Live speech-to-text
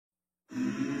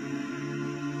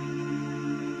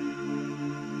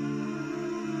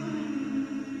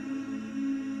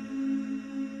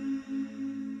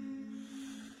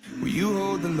Will you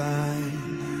hold the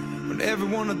line when every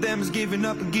one of them is giving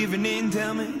up and giving in?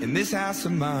 Tell me, in this house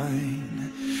of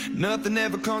mine, nothing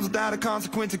ever comes without a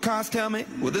consequence of cost. Tell me,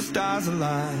 will the stars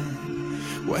align?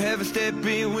 Will heaven step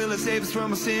in? Will it save us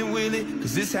from our sin? Will it?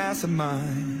 Cause this house of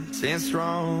mine stands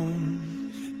strong.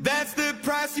 That's the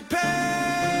price you pay.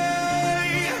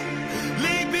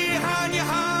 Leave behind your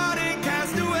heart and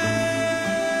cast away.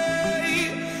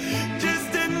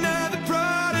 Just another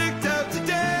product of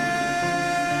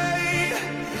today.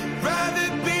 Rather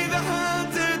be the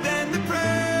hunter than the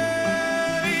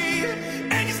prey.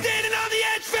 And you're standing on the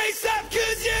edge, face up,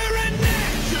 cause you're a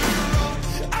natural.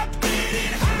 I've been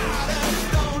in heart of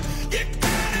stone. You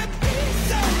gotta be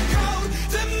so cold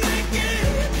to make it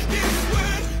this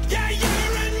world. Yeah,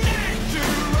 you're a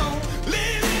natural.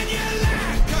 Living your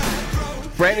life control.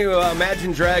 Brand new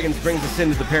Imagine Dragons brings us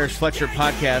into the Parrish Fletcher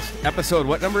podcast. Episode,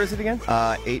 what number is it again?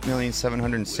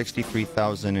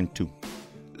 8,763,002.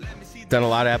 Done a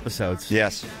lot of episodes.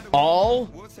 Yes. All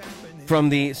from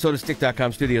the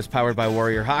SodaStick.com studios powered by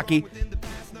Warrior Hockey.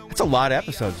 It's a lot of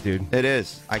episodes, dude. It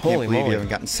is. I Holy can't believe moly. you haven't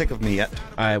gotten sick of me yet.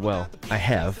 I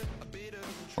have.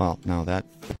 Well, no, that...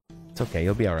 It's okay.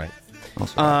 You'll be all right.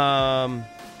 Also,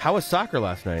 How was soccer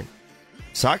last night?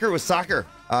 soccer was soccer.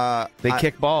 They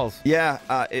kick balls. Yeah,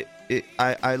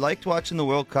 I liked watching the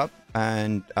World Cup,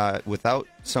 and without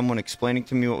someone explaining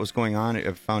to me what was going on,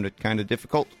 I found it kind of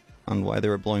difficult on why they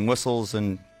were blowing whistles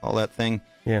and all that thing.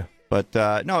 Yeah. But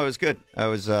no, it was good. I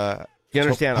was You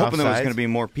understand hoping there was offsides? going to be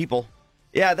more people.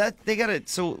 Yeah, that they got to.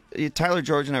 So Tyler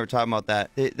George and I were talking about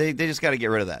that. They just got to get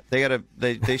rid of that. They got to.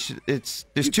 They should. There's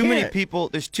too many can't. people.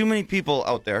 There's too many people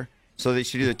out there. So they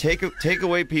should either take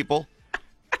away people,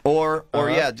 or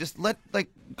yeah, just let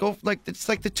go it's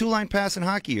like the 2-line pass in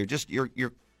hockey.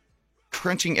 You're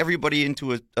crunching everybody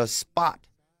into a spot.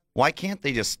 Why can't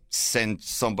they just send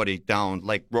somebody down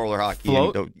like roller hockey?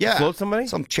 Float? Yeah, Float somebody?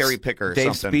 some cherry picker or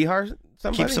Dave something. Spihar?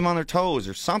 Somebody? Keeps them on their toes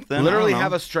or something. Literally I don't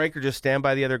have know. a striker just stand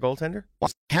by the other goaltender?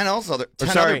 10 other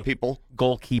sorry. people.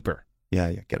 Goalkeeper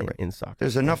Yeah, get it right. in soccer.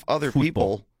 There's enough other Football.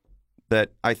 people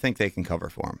that I think they can cover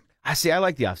for them. I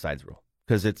like the offsides rule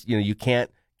because it's you can't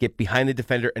get behind the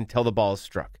defender until the ball is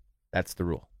struck. That's the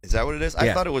rule. Is that what it is?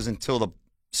 Yeah. I thought it was until the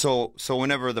so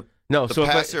whenever the No, the so if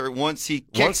passer once he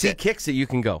once he kicks it, you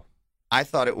can go. I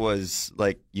thought it was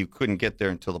like you couldn't get there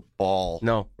until the ball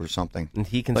No. or something. And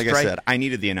he can Like strike. I said, I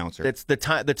needed the announcer. It's the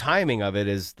timing of it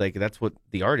is like that's what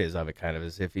the art is of it. Kind of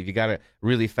is if you got a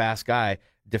really fast guy,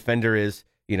 defender is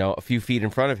a few feet in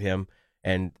front of him,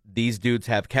 and these dudes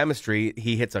have chemistry.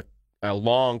 He hits a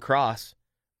long cross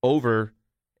over.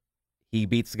 He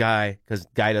beats the guy because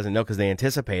guy doesn't know because they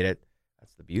anticipate it.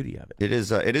 That's the beauty of it.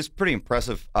 It is pretty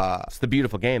impressive It's the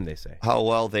beautiful game, they say. how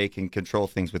well they can control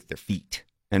things with their feet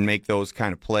and make those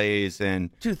kind of plays. And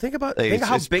Dude, think how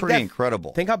it's big pretty that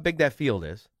incredible. think how big that field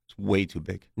is. It's way too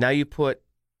big. Now you put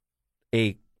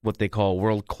what they call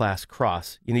world-class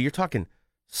cross. You're talking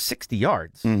 60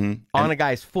 yards Mm-hmm. on a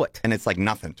guy's foot. And it's like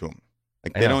nothing to them.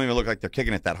 Like I they know. don't even look like they're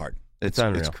kicking it that hard. It's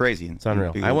unreal. It's crazy. It's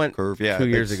unreal. Big I old went curve. Yeah, 2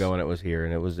 years it's- ago when it was here,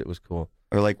 and it was cool.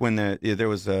 Or like when there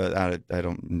was I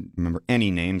don't remember any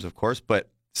names, of course, but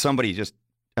somebody just,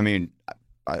 I mean,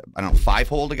 I don't know,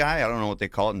 5-hold a guy. I don't know what they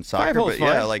call it in soccer, Five-hole's but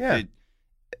yeah, fine, like, yeah.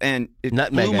 it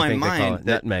Nutmeg, blew I my think they call mind it.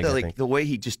 that, Nutmeg, I like think. the way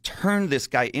he just turned this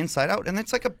guy inside out, and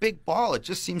it's like a big ball. It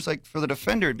just seems like for the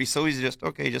defender, it'd be so easy to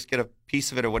just get a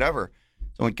piece of it or whatever.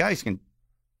 So when guys can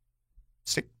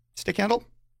stick handle,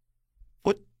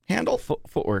 foot handle,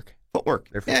 Footwork. footwork,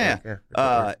 Their yeah, footwork, yeah, their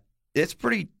footwork. it's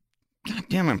pretty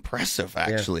goddamn impressive,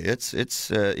 actually. It's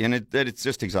and it's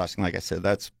just exhausting. Like I said,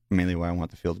 that's mainly why I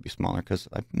want the field to be smaller, because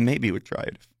I maybe would try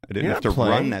it if I didn't You're have not to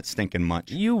playing. run that stinking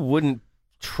much. You wouldn't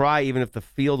try even if the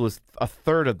field was a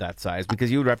third of that size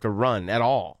because you would have to run at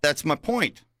all. That's my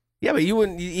point. Yeah, but you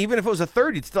wouldn't. Even if it was a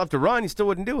third, you'd still have to run. You still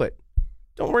wouldn't do it.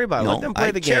 Don't worry about it. No, Let them play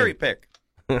I the game. cherry pick.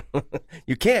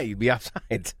 You can't. You'd be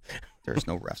offsides. There's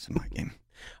no refs in my game.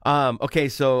 Okay,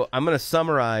 so I'm going to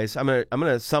summarize. I'm going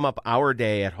to sum up our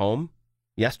day at home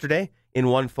yesterday in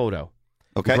one photo.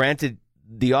 Okay, Granted,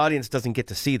 the audience doesn't get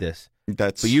to see this,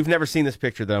 that's but you've never seen this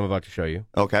picture that I'm about to show you.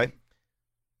 okay.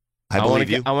 I wanna believe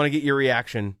you. I want to get your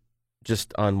reaction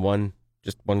just on one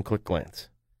quick glance.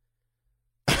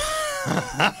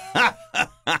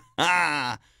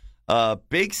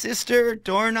 Big sister,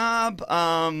 doorknob,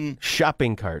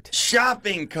 Shopping cart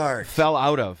shopping cart. fell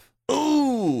out of.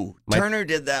 Ooh, My- Turner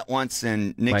did that once,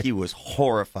 and Nikki was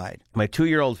horrified. My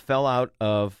 2-year-old fell out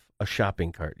of a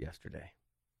shopping cart yesterday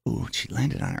Ooh, she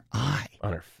landed on her eye.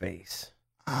 on her face.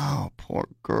 Oh, poor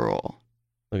girl.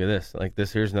 Look at this. Like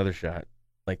this. Here's another shot.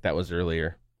 Like that was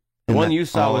earlier. The And one that- you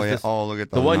saw was yeah. this. Oh, look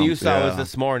at The one you lump, saw was yeah.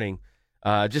 this morning.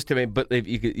 Just to make, but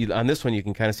if on this one, you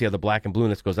can kind of see how the black and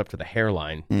blueness goes up to the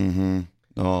hairline. Mm-hmm.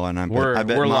 Oh, and I We're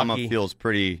bet Mama lucky. feels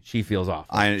pretty. She feels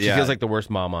awful. She yeah. feels like the worst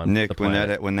mom on Nick, the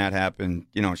planet. when that happened,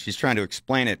 she's trying to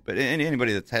explain it, but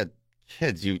anybody that's had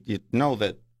kids, you know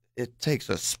that it takes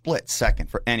a split second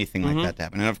for anything like that to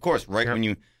happen. And of course, right when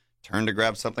you turn to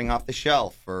grab something off the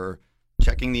shelf or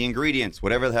checking the ingredients,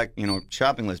 whatever the heck,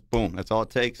 shopping list, boom, that's all it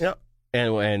takes. Yep.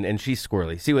 And she's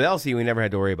squirrely. See, with Elsie, we never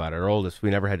had to worry about it. Our oldest, we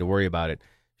never had to worry about it.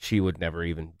 She would never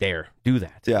even dare do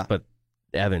that. Yeah. But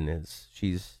Evan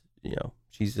she's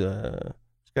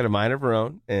got a mind of her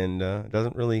own and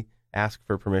doesn't really ask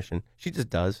for permission. She just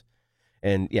does.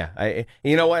 And yeah,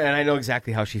 you know what? And I know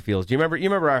exactly how she feels. Do you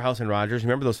remember our house in Rogers? You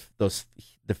remember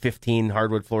the 15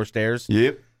 hardwood floor stairs?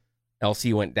 Yep.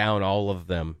 Elsie went down all of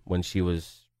them when she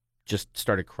was just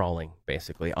started crawling,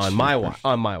 basically on my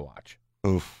watch.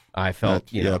 Oof. I felt,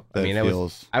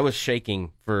 feels... I was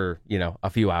shaking for, a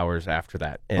few hours after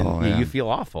that. And you feel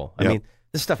awful. I mean,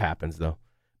 this stuff happens though.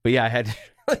 But yeah, I had,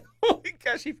 oh my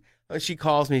gosh, she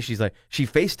calls me. She's like, she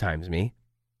FaceTimes me.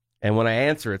 And when I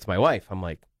answer, it's my wife. I'm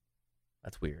like,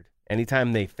 that's weird.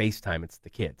 Anytime they FaceTime, it's the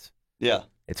kids. Yeah.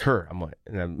 It's her.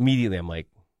 And immediately I'm like,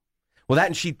 well,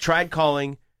 and she tried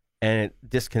calling and it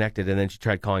disconnected. And then she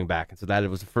tried calling back. And so that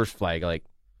was the first flag. Like,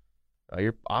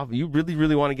 oh, you really,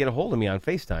 really want to get a hold of me on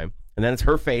FaceTime. And then it's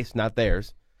her face, not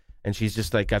theirs. And she's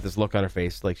just like got this look on her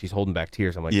face, like she's holding back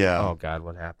tears. I'm like, oh God,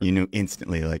 what happened? You knew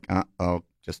instantly, like,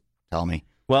 just tell me.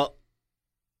 Well,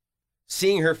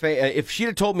 seeing her face, if she'd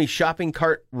have told me shopping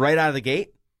cart right out of the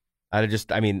gate, I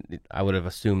would have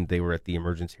assumed they were at the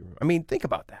emergency room. I mean, think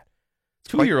about that.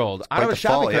 2-year-old out of a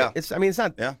shopping cart. It's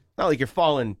not like you're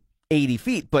falling 80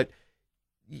 feet, but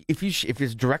if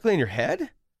it's directly in your head,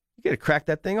 you got to crack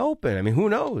that thing open. I mean, who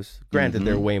knows? Granted,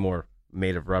 they're way more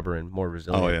made of rubber and more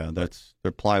resilient. Oh yeah,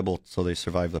 they're pliable, so they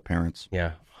survive the parents.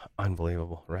 Yeah,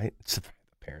 unbelievable, right? Survive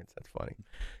the parents. That's funny.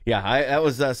 Yeah,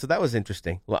 that was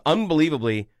interesting. Well,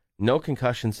 unbelievably, no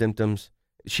concussion symptoms.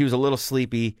 She was a little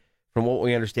sleepy. From what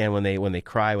we understand, when they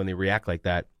cry, when they react like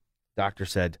that, doctor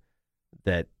said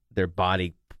that their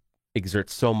body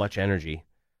exerts so much energy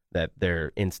that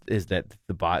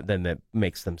that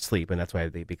makes them sleep, and that's why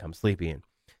they become sleepy. And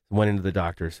went into the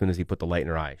doctor as soon as he put the light in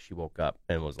her eye. She woke up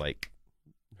and was like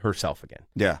herself again.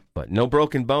 Yeah, but no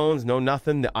broken bones, no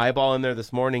nothing. The eyeball in there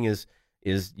this morning is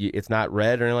it's not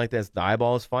red or anything like that. The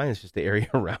eyeball is fine. It's just the area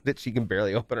around it. She can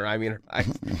barely open her eye. I mean, her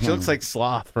eyes. She looks like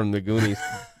Sloth from the Goonies.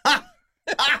 I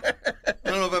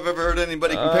don't know if I've ever heard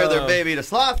anybody compare their baby to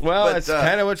Sloth. Well, but, it's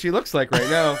kind of what she looks like right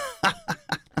now.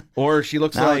 Or she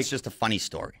looks like... it's just a funny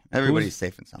story. Everybody's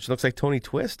safe and sound. She looks like Tony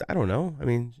Twist. I don't know. I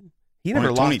mean, he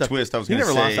never Tony lost Twist, I was he going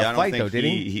to never say. lost a I don't fight, think though, did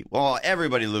he? Well,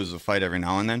 everybody loses a fight every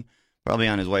now and then. Probably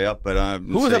on his way up. But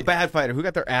who was a bad fighter? Who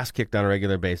got their ass kicked on a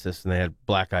regular basis and they had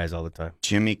black eyes all the time?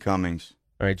 Jimmy Cummings.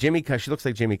 All right, she looks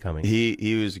like Jimmy Cummings.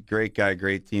 He was a great guy,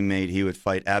 great teammate. He would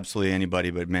fight absolutely anybody,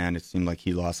 but man, it seemed like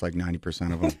he lost like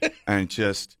 90% of them. And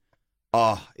just,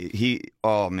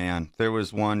 man. There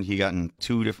was one, he got in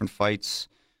 2 different fights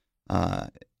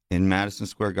in Madison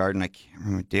Square Garden. I can't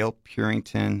remember, Dale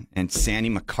Purington and Sandy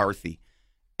McCarthy.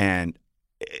 And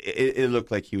it looked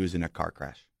like he was in a car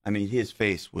crash. I mean, his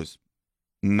face was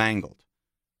mangled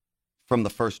from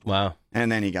the first one. Wow.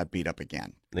 And then he got beat up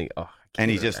again. And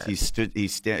he's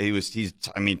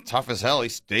tough as hell. He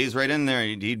stays right in there.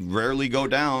 He'd rarely go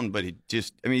down, but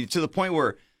to the point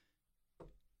where,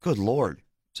 good Lord,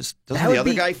 just doesn't the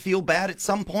other guy feel bad at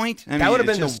some point? That would have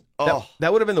been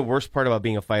that would have been the worst part about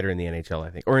being a fighter in the NHL, I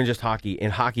think, or in just hockey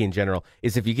in general,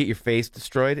 is if you get your face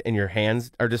destroyed and your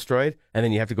hands are destroyed, and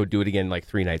then you have to go do it again like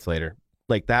 3 nights later.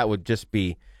 Like that would just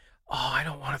be, I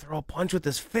don't want to throw a punch with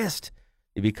this fist.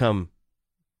 You become.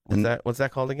 What's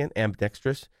that called again?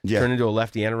 Ambidextrous? Yeah. Turn into a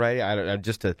lefty and a righty?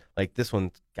 This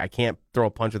one, I can't throw a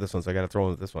punch with this one, so I got to throw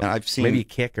one with this one. And I've seen, maybe a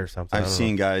kick or something. I've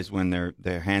seen guys when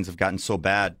their hands have gotten so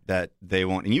bad that they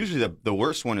won't. And usually the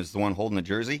worst one is the one holding the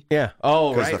jersey. Yeah.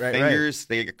 Oh, right, because the fingers,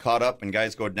 they get caught up and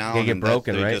guys go down. They get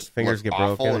broken, right? Just Fingers get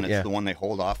awful, broken. And it's the one they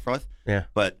hold off with. Yeah.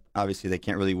 But obviously they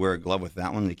can't really wear a glove with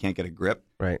that one. They can't get a grip.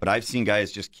 Right. But I've seen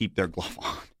guys just keep their glove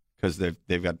on. Because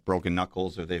they've got broken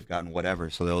knuckles or they've gotten whatever,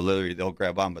 so they'll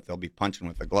grab on, but they'll be punching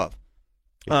with a glove.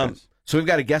 So we've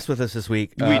got a guest with us this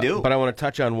week. We do, but I want to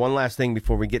touch on one last thing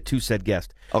before we get to said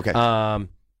guest. Okay. I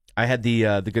had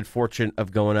the good fortune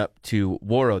of going up to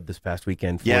Warroad this past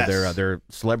weekend for their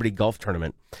celebrity golf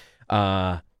tournament,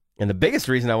 and the biggest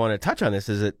reason I want to touch on this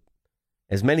is that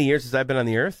as many years as I've been on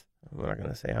the earth, I'm not going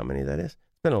to say how many that is.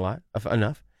 It's been a lot,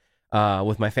 enough.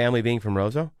 with my family being from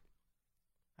Roseau,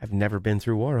 I've never been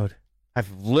through Warroad.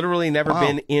 I've literally never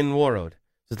been in Warroad.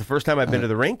 This is the first time I've been to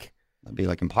the rink. That'd be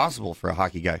like impossible for a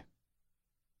hockey guy.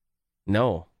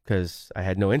 No, because I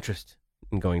had no interest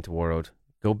in going to Warroad.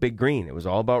 Go Big Green. It was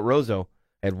all about Roseau.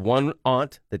 I had one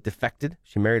aunt that defected.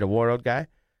 She married a Warroad guy.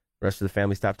 The rest of the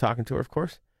family stopped talking to her, of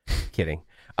course. Kidding.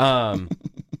 But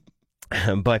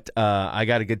I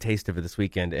got a good taste of it this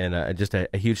weekend, and just a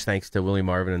huge thanks to Willie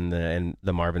Marvin and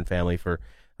the Marvin family for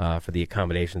the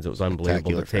accommodations. It was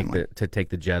unbelievable to take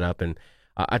the jet up, and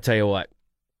I tell you what,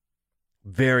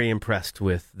 very impressed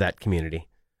with that community.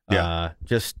 Yeah.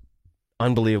 Just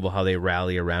unbelievable how they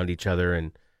rally around each other,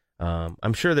 and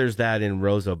I'm sure there's that in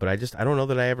Roseau, but I don't know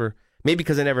that I ever, maybe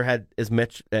because I never had as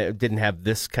much, didn't have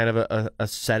this kind of a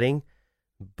setting.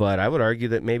 But I would argue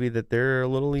that maybe that they're a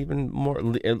little even more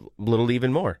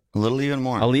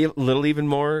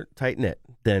tight knit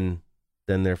than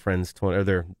their friends, or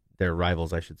their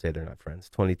rivals, I should say. They're not friends.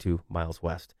 22 miles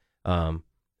west, an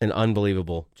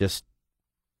unbelievable, just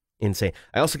insane.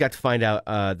 I also got to find out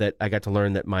that I got to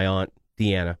learn that my aunt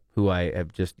Deanna, who I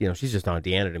have just, she's just Aunt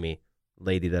Deanna to me,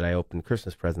 lady that I open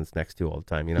Christmas presents next to all the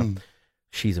time.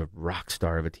 She's a rock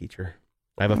star of a teacher.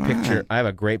 I have a picture. I have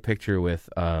a great picture with.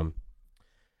 You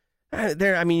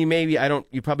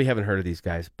probably haven't heard of these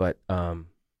guys, but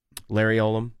Larry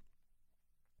Olam,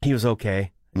 he was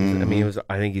okay.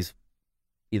 I think he's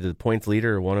either the points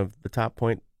leader or one of the top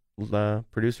point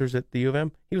producers at the U of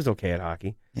M. He was okay at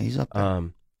hockey. Yeah, he's up there.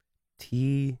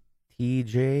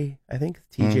 TJ, I think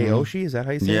TJ Oshie. Is that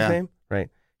how you say his name? Right.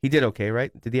 He did okay,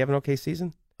 right? Did he have an okay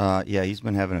season? Yeah, he's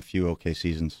been having a few okay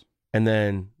seasons. And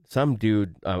then some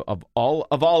dude of all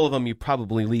of them, you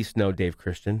probably least know Dave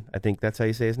Christian. I think that's how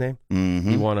you say his name. Mm-hmm.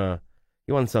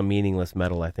 He won some meaningless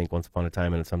medal, I think, once upon a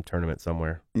time in some tournament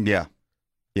somewhere. Yeah.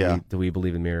 Do we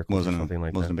believe in miracles or something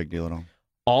like that? Wasn't a big deal at all.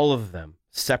 All of them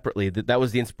separately. That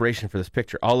was the inspiration for this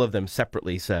picture. All of them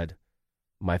separately said,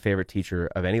 "My favorite teacher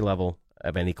of any level,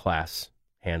 of any class,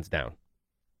 hands down,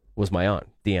 was my aunt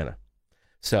Deanna."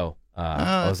 So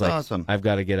I was like, awesome. I've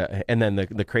got to get and then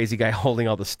the crazy guy holding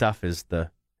all the stuff is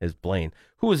Blaine,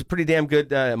 who was pretty damn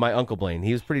good. My uncle Blaine,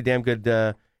 he was pretty damn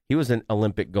good. He was an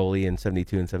Olympic goalie in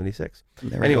 72 and 72.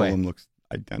 Larry Olam looks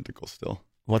identical still.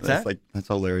 What's that? That's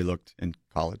how Larry looked in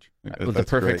college. With the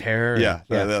perfect hair. Yeah.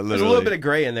 There's a little bit of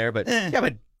gray in there, but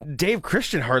but Dave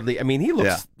Christian hardly. I mean, he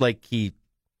looks like he.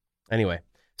 Anyway,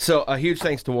 so a huge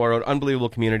thanks to Warroad, unbelievable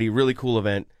community, really cool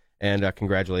event, and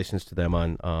congratulations to them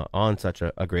on such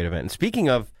a great event. And speaking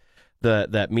of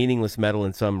that meaningless medal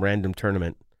in some random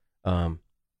tournament,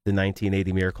 the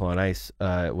 1980 Miracle on Ice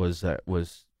was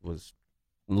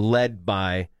led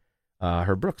by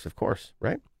Herb Brooks, of course,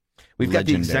 right?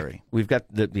 Legendary.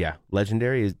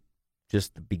 Legendary is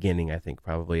just the beginning, I think,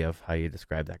 probably of how you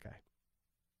describe that guy.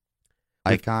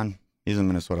 Icon. He's a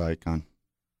Minnesota icon.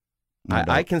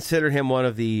 I consider him one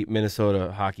of the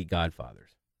Minnesota hockey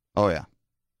godfathers. Oh yeah.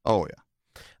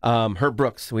 Herb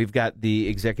Brooks. We've got the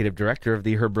executive director of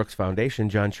the Herb Brooks Foundation,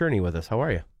 John Cherney, with us. How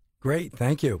are you? Great,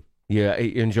 thank you. Yeah,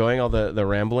 enjoying all the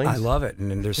ramblings? I love it,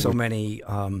 and there's so many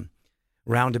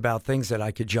roundabout things that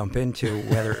I could jump into,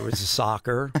 whether it was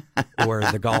soccer or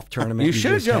the golf tournament. You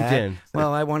should have jumped in.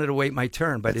 Well, I wanted to wait my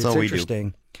turn, but it's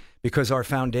interesting because our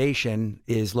foundation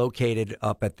is located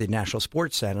up at the National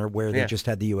Sports Center where they just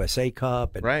had the USA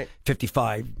Cup and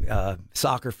 55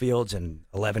 soccer fields and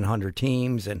 1,100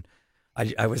 teams. And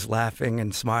I was laughing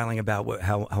and smiling about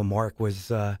how Mark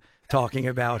was talking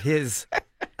about his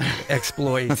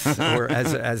exploits or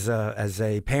as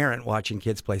a parent watching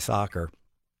kids play soccer.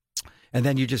 And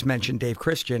then you just mentioned Dave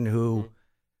Christian, who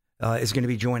is going to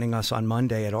be joining us on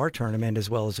Monday at our tournament, as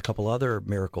well as a couple other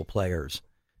Miracle players.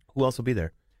 Who else will be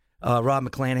there? Rob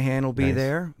McClanahan will be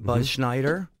there, Buzz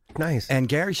Schneider. Nice. And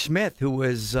Gary Smith, who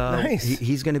was,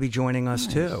 he's going to be joining us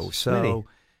too. So,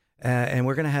 and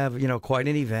we're going to have, quite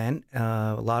an event,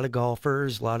 a lot of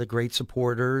golfers, a lot of great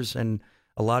supporters, and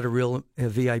a lot of real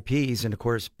VIPs. And of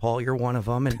course, Paul, you're one of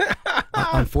them. And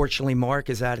unfortunately, Mark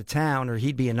is out of town, or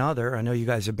he'd be another. I know you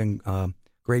guys have been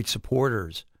great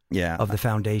supporters of the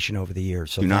foundation over the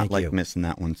years. So do not like missing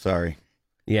that one. Sorry.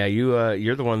 Yeah,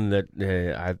 you're the one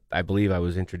that I believe I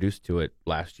was introduced to it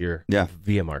last year. Yeah,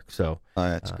 via Mark. So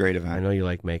that's a great event. I know you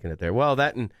like making it there. Well,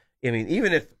 that and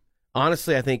even if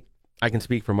honestly, I think I can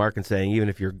speak for Mark in saying even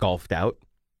if you're golfed out,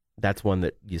 that's one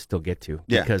that you still get to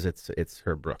because it's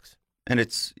Herb Brooks. And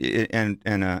it's like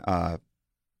a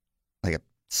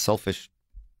selfish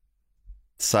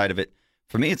side of it.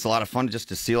 For me, it's a lot of fun just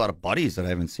to see a lot of buddies that I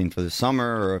haven't seen for the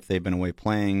summer, or if they've been away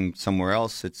playing somewhere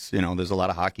else. It's there's a lot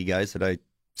of hockey guys that I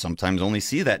sometimes only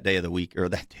see that day of the week, or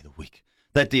that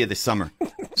day of the summer.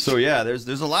 So yeah, there's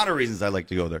a lot of reasons I like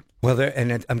to go there. Well,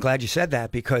 and I'm glad you said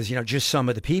that because just some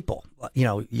of the people,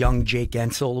 young Jake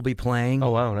Gensel will be playing.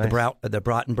 Oh wow, nice. The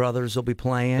Broughton brothers will be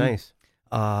playing. Nice.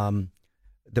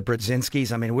 The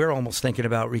Brodzinskis. I mean, we're almost thinking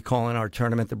about recalling our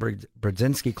tournament the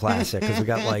Brodzinski Classic because we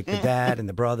got like the dad and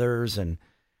the brothers, and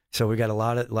so we got a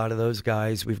lot of those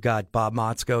guys. We've got Bob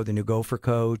Motzko, the new Gopher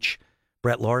coach,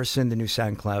 Brett Larson, the new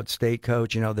St. Cloud State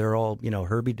coach. They're all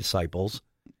Herbie disciples.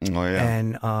 Oh yeah.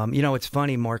 And it's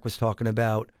funny. Mark was talking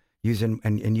about using,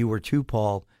 and you were too,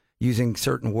 Paul, using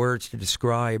certain words to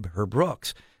describe Herb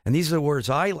Brooks, and these are the words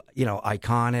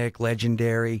iconic,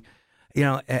 legendary,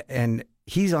 and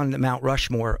he's on the Mount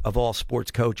Rushmore of all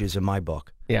sports coaches in my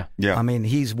book. Yeah. I mean,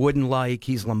 he's Wooden-like,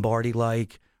 he's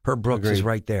Lombardi-like. Herb Brooks is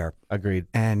right there. Agreed.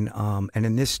 And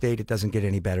in this state, it doesn't get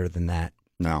any better than that.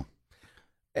 No.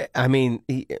 I mean,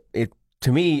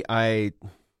 to me, I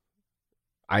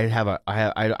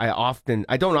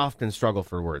don't often struggle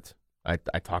for words. I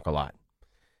talk a lot.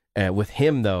 With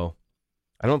him, though,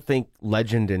 I don't think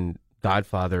legend and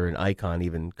Godfather and icon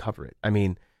even cover it. I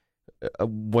mean,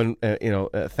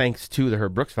 thanks to the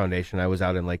Herb Brooks Foundation, I was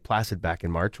out in Lake Placid back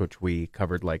in March, which we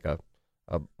covered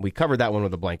we covered that one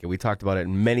with a blanket. We talked about it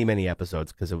in many, many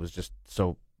episodes because it was just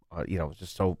so, it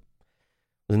was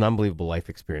an unbelievable life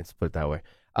experience, to put it that way.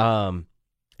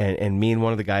 And me and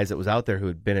one of the guys that was out there who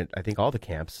had been at, I think, all the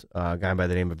camps, a guy by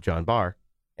the name of John Barr,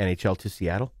 NHL to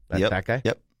Seattle, that guy.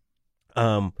 Yep.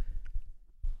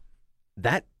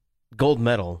 That gold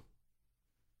medal,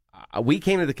 we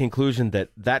came to the conclusion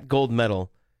that gold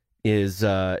medal is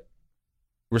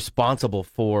responsible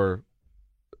for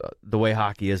the way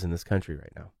hockey is in this country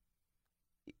right now.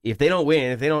 If they don't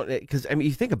win, because I mean,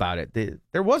 you think about it,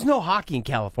 there was no hockey in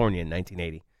California in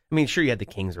 1980. I mean, sure, you had the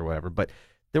Kings or whatever, but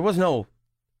there was no.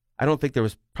 I don't think there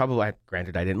was probably.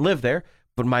 Granted, I didn't live there,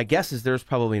 but my guess is there's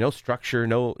probably no structure,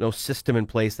 no system in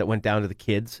place that went down to the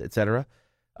kids, etc.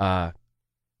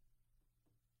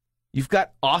 You've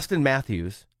got Austin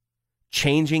Matthews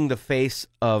changing the face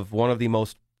of one of the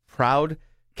most proud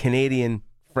Canadian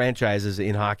franchises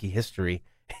in hockey history.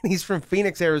 And he's from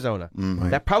Phoenix, Arizona. Mm-hmm.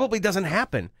 That probably doesn't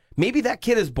happen. Maybe that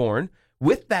kid is born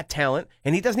with that talent,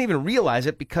 and he doesn't even realize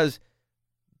it because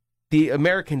the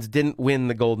Americans didn't win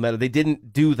the gold medal. They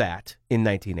didn't do that in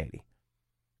 1980.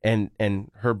 And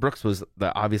Herb Brooks was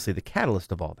obviously the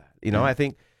catalyst of all that. Mm-hmm. I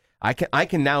think I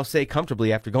can now say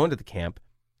comfortably after going to the camp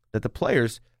that the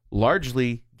players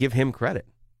largely give him credit.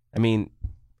 I mean,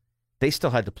 they still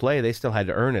had to play. They still had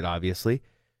to earn it, obviously.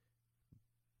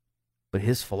 But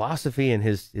his philosophy and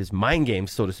his mind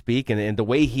games, so to speak, and the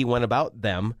way he went about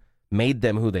them made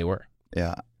them who they were.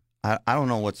 Yeah. I don't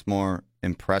know what's more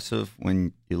impressive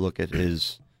when you look at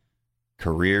his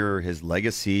career, his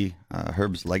legacy,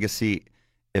 Herb's legacy,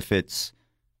 if it's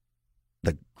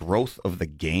the growth of the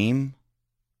game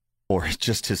or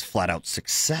just his flat-out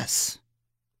success.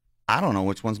 I don't know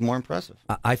which one's more impressive.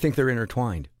 I think they're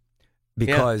intertwined.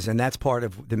 Because, and that's part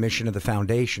of the mission of the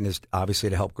foundation is obviously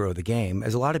to help grow the game,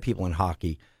 as a lot of people in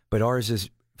hockey, but ours is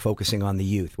focusing on the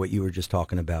youth, what you were just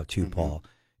talking about too, mm-hmm. Paul,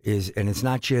 and it's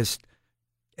not just,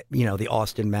 the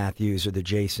Austin Matthews or the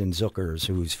Jason Zuckers,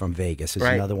 who's from Vegas, is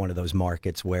another one of those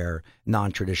markets where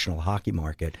non-traditional hockey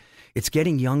market. It's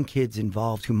getting young kids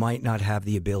involved who might not have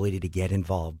the ability to get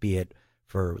involved, be it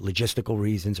for logistical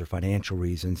reasons or financial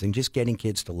reasons, and just getting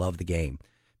kids to love the game.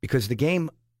 Because the game,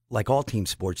 like all team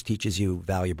sports, teaches you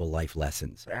valuable life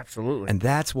lessons. Absolutely. And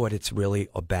that's what it's really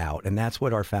about. And that's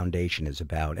what our foundation is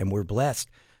about. And we're blessed.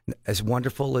 As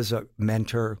wonderful as a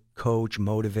mentor, coach,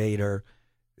 motivator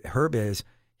Herb is,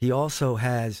 he also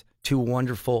has two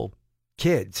wonderful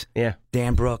kids,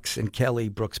 Dan Brooks and Kelly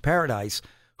Brooks Paradise,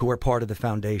 who are part of the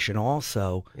foundation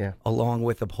also, along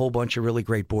with a whole bunch of really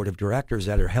great board of directors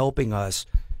that are helping us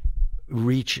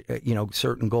reach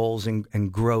certain goals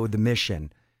and grow the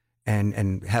mission.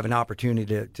 And have an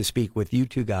opportunity to speak with you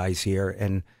two guys here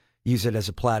and use it as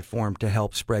a platform to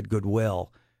help spread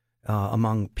goodwill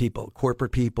among people,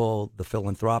 corporate people, the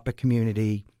philanthropic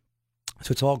community.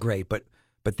 So it's all great, but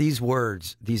these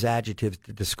words, these adjectives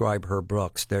to describe Herb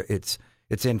Brooks, it's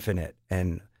infinite,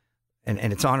 and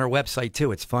it's on our website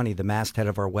too. It's funny, the masthead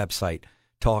of our website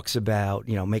talks about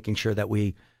making sure that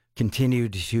we continue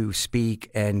to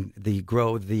speak and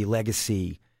grow the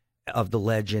legacy of the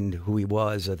legend who he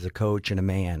was as a coach and a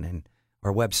man. And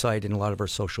our website and a lot of our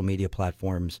social media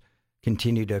platforms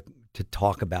continue to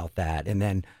talk about that. And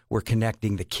then we're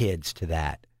connecting the kids to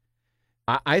that.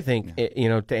 I think,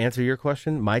 to answer your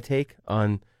question, my take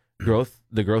on the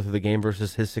growth of the game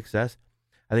versus his success,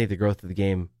 I think the growth of the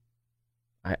game,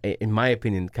 in my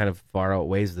opinion, kind of far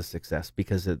outweighs the success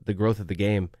because the growth of the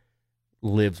game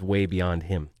lives way beyond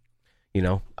him. You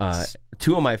know,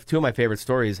 two of my favorite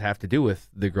stories have to do with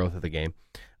the growth of the game.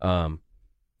 One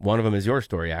of them is your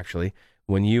story, actually.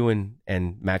 When you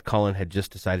and Matt Cullen had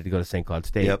just decided to go to St. Cloud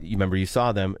State, you remember you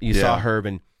saw them, saw Herb,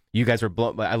 and you guys were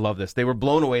blown. I love this. They were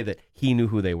blown away that he knew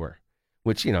who they were.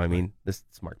 Which, you know, I mean, this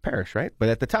is Mark Parrish, right? But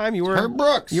at the time, you were Herb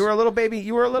Brooks. You were a little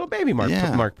baby.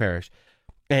 Mark Parrish.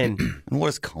 And what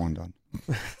has Cullen done?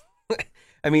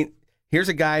 I mean, here's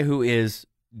a guy who is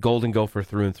Golden Gopher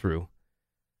through and through.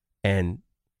 And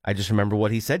I just remember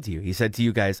what he said to you. He said to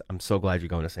you guys, "I'm so glad you're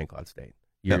going to St. Cloud State.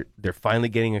 They're finally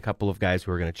getting a couple of guys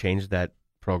who are going to change that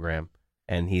program."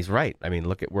 And he's right. I mean,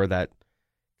 look at where that.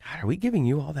 God, are we giving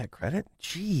you all that credit?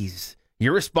 Jeez.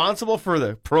 You're responsible for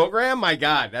the program? My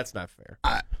God, that's not fair.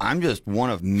 I'm just one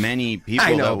of many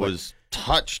people that was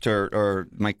touched or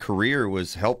my career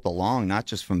was helped along, not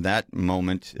just from that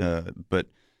moment, but,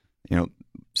 you know,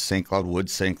 St. Cloud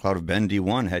have been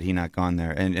D1 had he not gone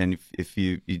there. And if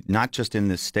you not just in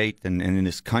this state and in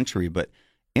this country, but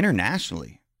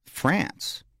internationally,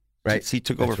 France. Right. He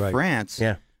took over France.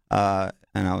 Yeah.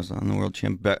 And I was on the world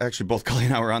champ. Actually, both Cully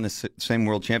and I were on the same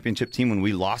world championship team when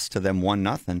we lost to them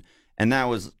 1-0. And that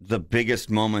was the biggest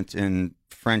moment in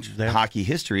French hockey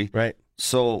history. Right.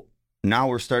 So now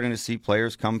we're starting to see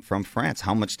players come from France.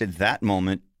 How much did that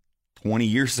moment 20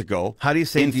 years ago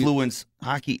influence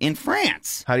hockey in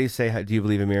France? How do you say, do you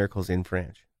believe in miracles in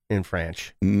French? In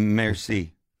French.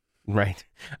 Merci. Right.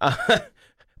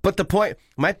 But the point,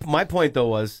 my point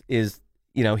though is,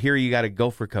 you know, here you got a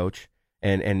Gopher coach.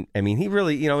 And I mean, he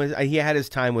really, you know, he had his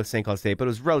time with St. Cloud State, but it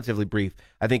was relatively brief.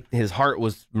 I think his heart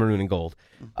was maroon and gold.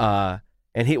 And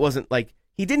he wasn't like,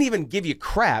 he didn't even give you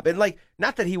crap. And like,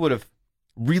 not that he would have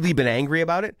really been angry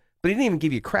about it, but he didn't even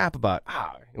give you crap about,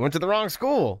 he went to the wrong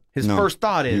school. His first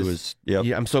thought is,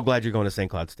 I'm so glad you're going to St.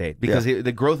 Cloud State because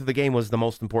the growth of the game was the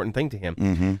most important thing to him.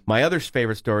 Mm-hmm. My other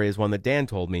favorite story is one that Dan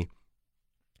told me.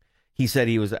 He said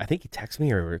I think he texted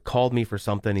me or called me for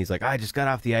something. He's like, I just got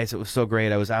off the ice. It was so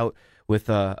great. I was out with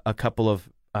a couple of,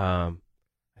 I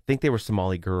think they were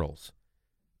Somali girls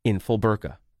in full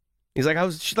burqa. He's like,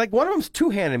 she's like, one of them's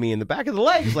two-handed me in the back of the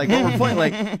legs, like what we're playing,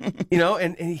 like, you know,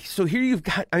 and so here you've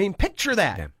got, I mean, picture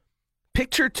that. Yeah.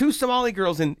 Picture two Somali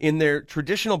girls in their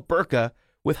traditional burqa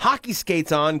with hockey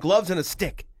skates on, gloves, and a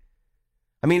stick.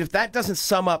 I mean, if that doesn't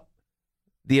sum up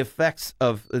the effects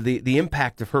of the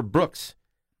impact of Herb Brooks,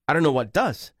 I don't know what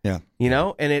does. Yeah. You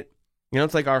know, and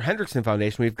it's like our Hendrickson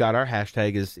Foundation, we've got our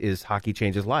hashtag is hockey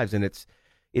changes lives, and it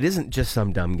isn't just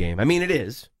some dumb game. I mean, it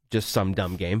is just some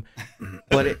dumb game,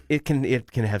 but it can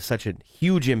have such a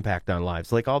huge impact on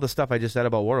lives. Like all the stuff I just said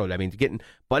about Warroad. I mean, getting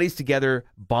buddies together,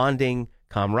 bonding,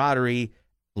 camaraderie,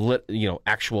 you know,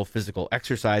 actual physical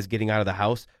exercise, getting out of the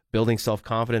house, building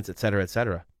self-confidence, et cetera, et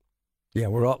cetera. Yeah,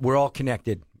 we're all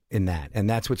connected in that, and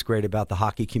that's what's great about the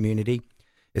hockey community.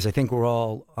 Is I think we're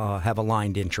all have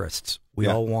aligned interests. We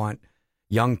all want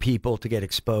young people to get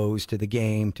exposed to the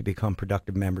game, to become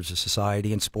productive members of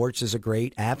society, and sports is a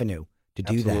great avenue to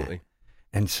do that.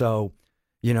 And so,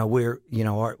 you know,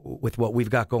 with what we've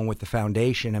got going with the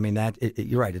foundation, I mean,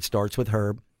 you're right, it starts with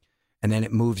Herb, and then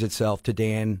it moves itself to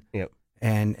Dan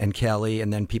and Kelly,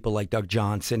 and then people like Doug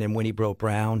Johnson and Winnie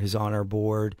Brote-Brown is on our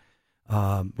board.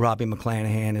 Robbie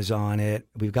McClanahan is on it.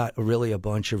 We've got really a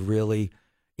bunch of really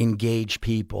engaged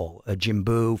people. Jim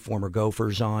Boo, former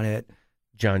Gophers, on it.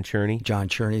 John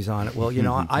Cherney's on it. Well, you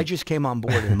know, I just came on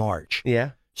board in March.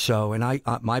 Yeah. So, and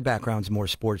my background's more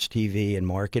sports TV and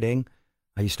marketing.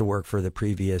 I used to work for the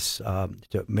previous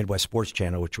Midwest Sports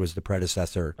Channel, which was the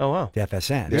predecessor to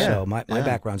FSN. Yeah. So my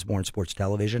background's more in sports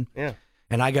television. Yeah.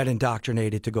 And I got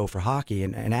indoctrinated to go for hockey.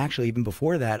 And actually, even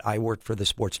before that, I worked for the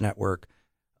Sports Network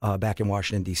back in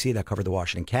Washington, D.C. that covered the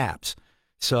Washington Caps.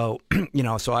 So, you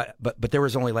know, but there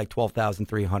was only like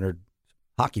 12,300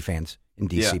 hockey fans in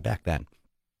D.C. back then.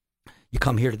 You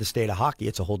come here to the state of hockey,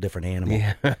 it's a whole different animal.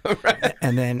 Yeah, right.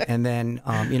 And then,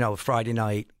 you know, Friday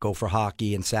night, go for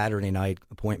hockey, and Saturday night,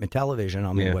 appointment television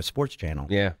on Midwest Sports Channel.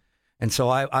 Yeah. And so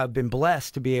I've been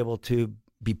blessed to be able to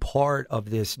be part of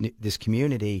this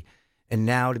community, and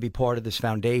now to be part of this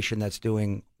foundation that's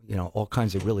doing, you know, all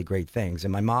kinds of really great things.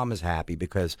 And my mom is happy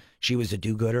because she was a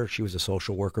do-gooder. She was a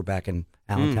social worker back in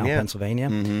Allentown, Pennsylvania.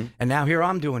 Mm-hmm. And now here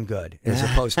I'm doing good, as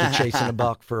opposed to chasing a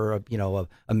buck for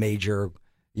a major,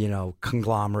 you know,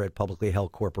 conglomerate, publicly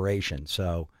held corporation.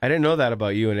 So I didn't know that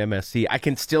about you and MSC. I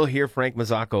can still hear Frank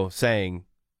Mazzacco saying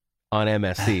on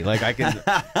MSC. Like I can.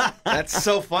 That's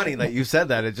so funny that you said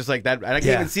that. It's just like that. And I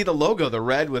can even see the logo, the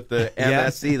red with the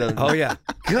MSC. Oh yeah.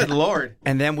 Good Lord.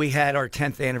 And then we had our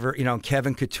 10th anniversary. You know,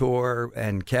 Kevin Couture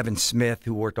and Kevin Smith,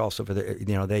 who worked also for the.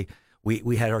 You know,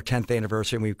 we had our 10th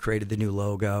anniversary, and we created the new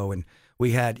logo, and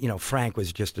We had, Frank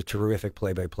was just a terrific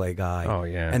play-by-play guy. Oh,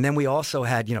 yeah. And then we also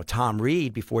had, Tom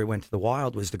Reed, before he went to the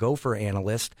Wild, was the Gopher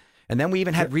analyst. And then we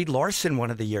even had Reed Larson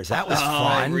one of the years. That was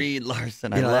fun. Reed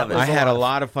Larson. I love it. I had a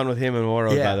lot of fun with him in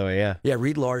Warroad, by the way, yeah. Yeah,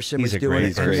 Reed Larson was doing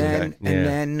it. And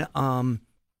then,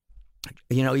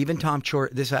 even Tom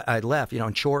I left,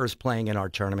 and Chor is playing in our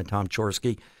tournament, Tom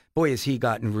Chorsky. Boy, has he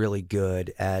gotten really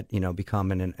good at,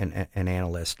 becoming an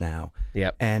analyst now.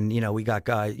 Yep. And, we got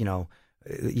guys,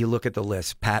 you look at the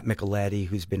list. Pat Micheletti,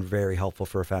 who's been very helpful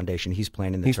for a foundation. He's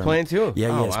playing in the tournament. He's playing too?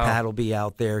 Yeah, oh, yes. Wow. Pat will be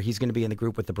out there. He's going to be in the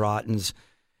group with the Broughtons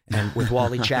and with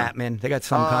Wally Chapman. They got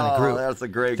some kind of group. That's a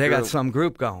great They group. got some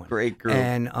group going. Great group.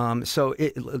 And so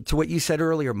to what you said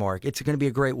earlier, Mark, it's going to be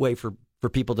a great way for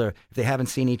people to, if they haven't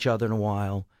seen each other in a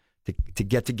while, to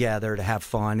get together, to have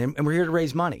fun. And we're here to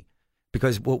raise money.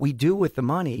 Because what we do with the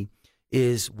money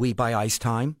is we buy ice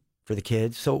time for the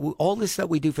kids. So all this that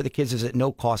we do for the kids is at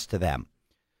no cost to them.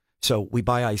 So we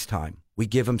buy ice time. We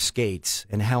give them skates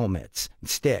and helmets and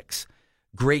sticks.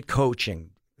 Great coaching.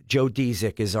 Joe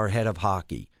Diezik is our head of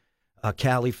hockey.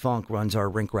 Callie Funk runs our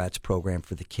Rink Rats program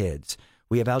for the kids.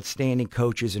 We have outstanding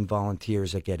coaches and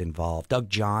volunteers that get involved. Doug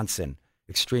Johnson,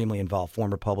 extremely involved,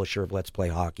 former publisher of Let's Play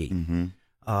Hockey. Mm-hmm.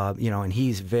 And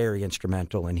he's very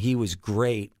instrumental. And he was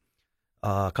great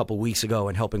a couple weeks ago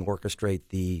in helping orchestrate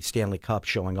the Stanley Cup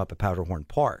showing up at Powderhorn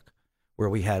Park, where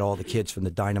we had all the kids from the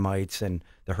Dynamites and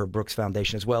the Herb Brooks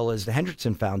Foundation, as well as the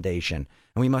Hendrickson Foundation.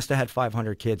 And we must have had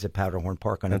 500 kids at Powderhorn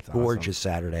Park on a gorgeous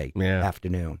Saturday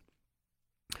afternoon.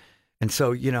 And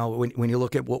so, when you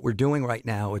look at what we're doing right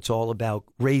now, it's all about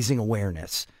raising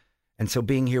awareness. And so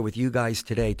being here with you guys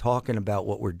today, talking about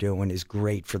what we're doing is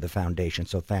great for the foundation.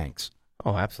 So thanks.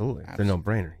 Oh, absolutely. It's a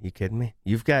no-brainer. You kidding me?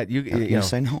 You've got,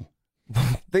 Yes, I know.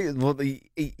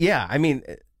 Yeah, I mean,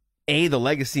 A, the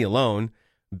legacy alone.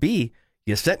 B,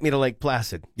 you sent me to Lake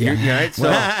Placid. Yeah. You're right.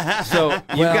 So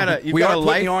you've got a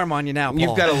life arm on you now, Paul.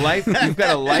 You've got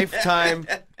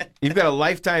a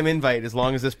lifetime invite as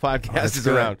long as this podcast is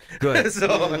around. Good. So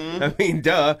I mean,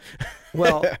 duh.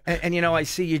 Well, and I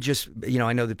see you just,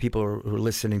 I know that people who are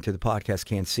listening to the podcast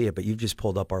can't see it, but you've just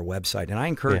pulled up our website. And I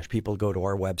encourage people to go to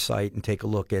our website and take a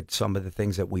look at some of the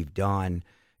things that we've done.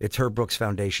 It's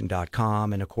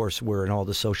herbrooksfoundation.com. And, of course, we're in all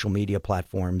the social media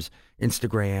platforms,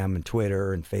 Instagram and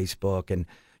Twitter and Facebook. And,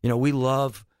 we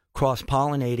love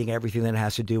cross-pollinating everything that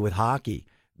has to do with hockey,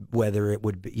 whether it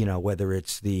would be, whether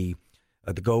it's the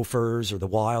Gophers or the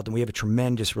Wild. And we have a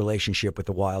tremendous relationship with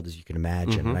the Wild, as you can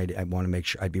imagine. Mm-hmm. And I want to make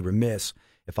sure, I'd be remiss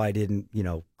if I didn't,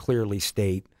 clearly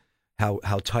state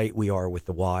how tight we are with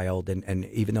the Wild. And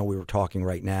even though we were talking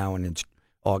right now, and it's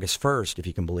August 1st, if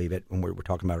you can believe it, when we're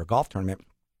talking about our golf tournament,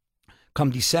 come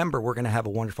December, we're going to have a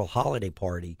wonderful holiday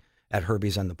party at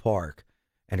Herbie's on the Park.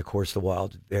 And, of course, the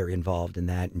Wild very involved in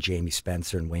that, and Jamie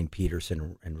Spencer and Wayne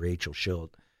Peterson and Rachel Schild.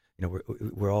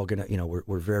 We're all going to,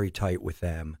 we're very tight with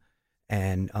them.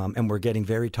 And we're getting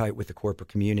very tight with the corporate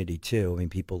community, too. I mean,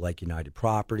 people like United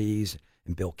Properties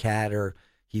and Bill Catter.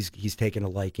 He's taken a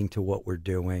liking to what we're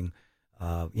doing.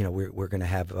 We're going to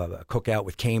have a cookout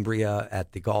with Cambria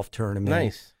at the golf tournament.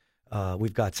 Nice.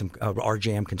 We've got some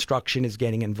RJM Construction is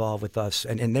getting involved with us,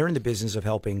 and they're in the business of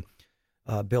helping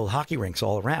build hockey rinks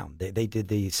all around. They did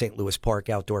the St. Louis Park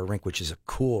outdoor rink, which is a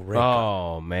cool rink.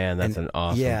 Oh man, that's an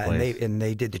awesome place. and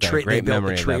they did they built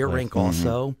the Trier rink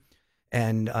also.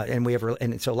 And we have,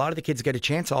 and so a lot of the kids get a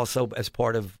chance also as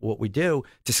part of what we do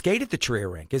to skate at the Trier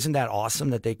rink. Isn't that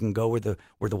awesome that they can go where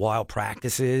the Wild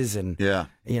practices and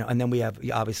and then we have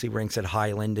obviously rinks at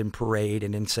Highland and Parade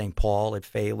and in St. Paul at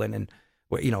Phelan and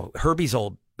Herbie's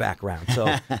old background.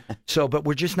 So but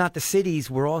we're just not the cities.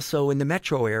 We're also in the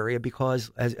metro area because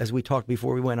as we talked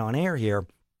before we went on air here,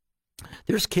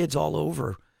 there's kids all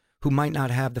over who might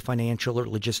not have the financial or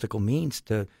logistical means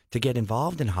to get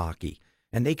involved in hockey.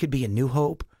 And they could be in New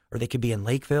Hope, or they could be in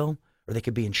Lakeville, or they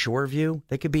could be in Shoreview.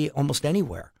 They could be almost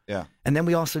anywhere. Yeah. And then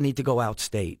we also need to go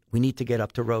outstate. We need to get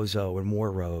up to Roseau or Moore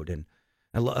Road. And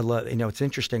it's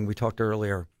interesting. We talked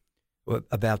earlier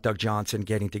about Doug Johnson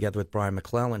getting together with Brian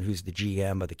McClellan, who's the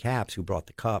GM of the Caps, who brought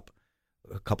the cup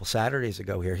a couple Saturdays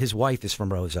ago here. His wife is from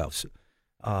Roseau,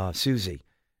 Susie.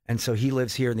 And so he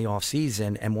lives here in the off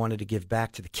season and wanted to give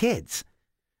back to the kids.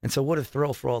 And so what a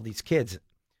thrill for all these kids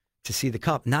to see the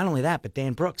cup. Not only that, but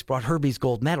Dan Brooks brought Herbie's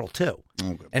gold medal too.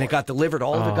 And it got delivered,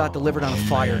 all of it got delivered on a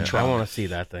fire truck. I want to see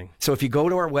that thing. So if you go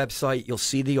to our website, you'll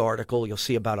see the article. You'll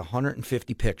see about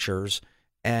 150 pictures.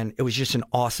 And it was just an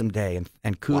awesome day.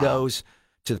 And kudos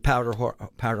to the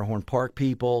Powderhorn Park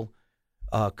people.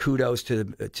 Kudos to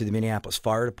the Minneapolis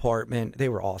Fire Department. They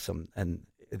were awesome. And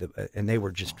they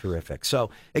were just terrific.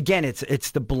 So again, it's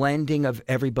the blending of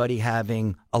everybody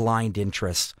having aligned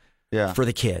interests for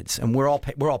the kids, and we're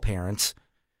all parents.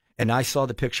 And I saw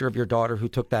the picture of your daughter who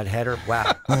took that header.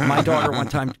 Wow, my daughter one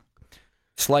time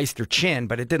sliced her chin,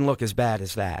 but it didn't look as bad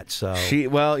as that. So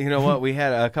well, you know what? We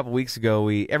had a couple weeks ago.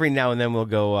 We every now and then we'll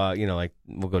go,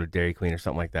 we'll go to Dairy Queen or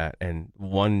something like that. And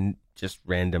one just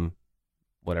random,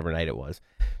 whatever night it was,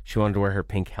 she wanted to wear her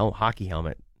pink hockey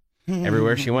helmet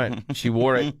everywhere she went. She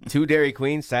wore it to Dairy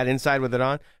Queen, sat inside with it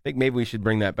on. I think maybe we should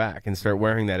bring that back and start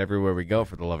wearing that everywhere we go,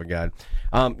 for the love of God.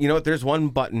 You know what? There's one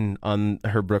button on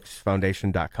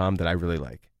herbrooksfoundation.com that I really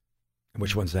like.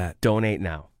 Which one's that? Donate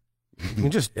now. You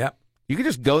can just You can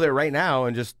just go there right now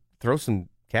and just throw some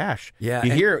cash. Yeah.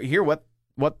 You hear what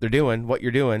they're doing, what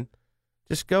you're doing.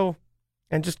 Just go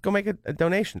make a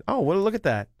donation. Oh, well, look at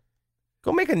that.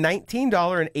 Go make a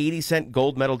 $19.80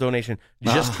 gold medal donation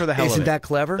just for the hell of it. Isn't that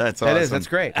clever? That's awesome. That is. That's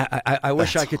great. I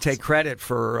wish I could take credit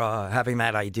for having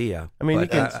that idea. I mean,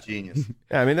 that's genius.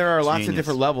 Yeah, I mean, there are lots of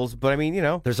different levels, but I mean,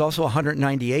 there's also a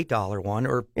 $198 one,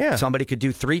 or somebody could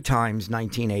do 3 times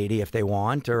 $19.80 if they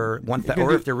want, or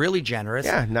if they're really generous,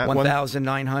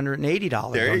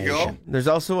 $1,980 there you donation. go. There's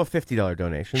also a $50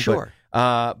 donation. Sure.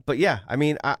 But yeah, I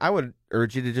mean, I would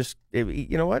urge you to just,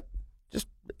 you know what?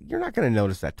 You're not going to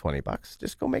notice that $20.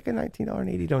 Just go make a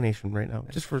 $19.80 donation right now,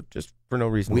 just for no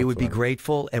reason. We would be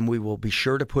grateful, and we will be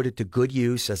sure to put it to good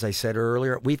use. As I said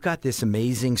earlier, we've got this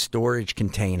amazing storage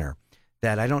container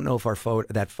that I don't know if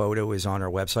that photo is on our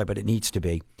website, but it needs to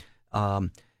be.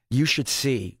 You should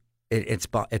see it.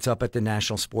 It's up at the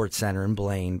National Sports Center in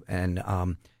Blaine,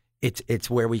 and it's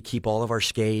where we keep all of our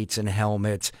skates and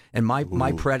helmets. And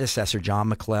my predecessor, John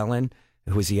McClellan,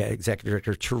 who was the executive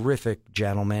director, terrific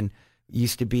gentleman,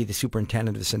 used to be the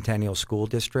superintendent of the Centennial School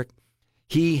District.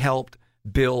 He helped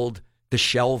build the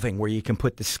shelving where you can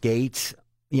put the skates,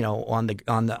 on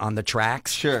the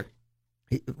tracks. Sure.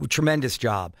 Tremendous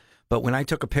job. But when I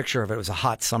took a picture of it, it was a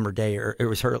hot summer day. It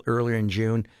was earlier in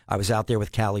June. I was out there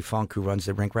with Callie Funk, who runs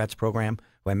the Rink Rats program,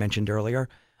 who I mentioned earlier.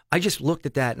 I just looked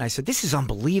at that and I said, this is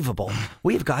unbelievable.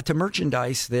 We've got to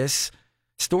merchandise this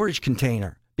storage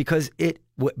container because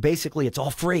basically it's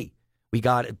all free. We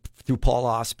got it through Paul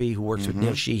Osby, who works with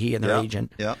Neil Sheehy and their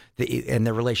agent, and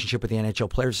their relationship with the NHL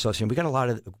Players Association. We got a lot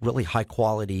of really high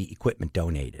quality equipment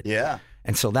donated. Yeah,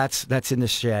 and so that's in the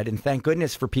shed. And thank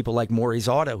goodness for people like Maury's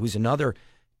Auto, who's another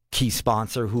key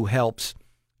sponsor who helps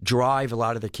drive a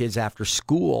lot of the kids after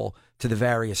school to the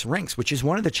various rinks, which is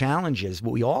one of the challenges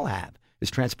we all have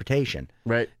is transportation.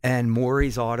 Right. And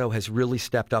Maury's Auto has really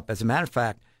stepped up. As a matter of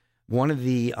fact, one of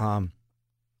the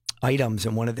items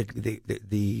and one of the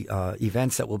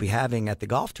events that we'll be having at the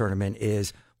golf tournament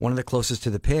is one of the closest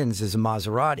to the pins is a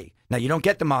Maserati. Now, you don't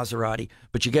get the Maserati,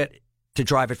 but you get to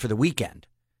drive it for the weekend.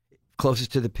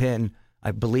 Closest to the pin,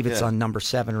 I believe it's on number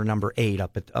 7 or number 8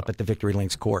 up at the Victory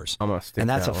Links course. I'm gonna stick and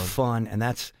that's that a one. fun, and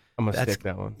that's I'm gonna stick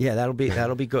that one. Yeah, that'll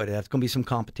be good. That's going to be some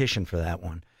competition for that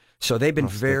one. So they've been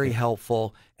very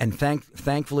helpful, and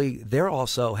thankfully they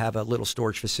also have a little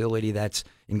storage facility that's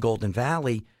in Golden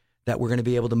Valley that we're going to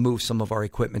be able to move some of our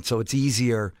equipment, so it's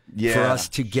easier for us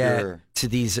to get to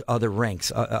these other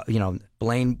rinks.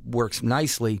 Blaine works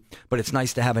nicely, but it's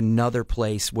nice to have another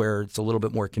place where it's a little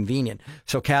bit more convenient.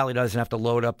 So Callie doesn't have to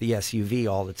load up the SUV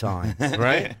all the time,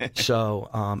 right? So,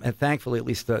 and thankfully, at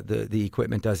least the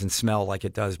equipment doesn't smell like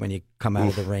it does when you come out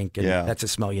of the rink, and that's a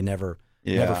smell you never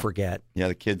forget. Yeah,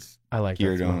 the kids like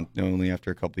gear don't only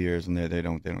after a couple of years, and they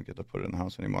don't get to put it in the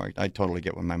house anymore. I totally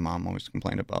get what my mom always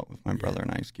complained about with my brother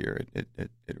and I's gear. It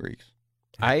reeks.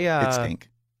 It stink.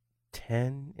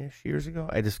 10-ish years ago,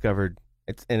 I discovered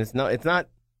it's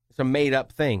a made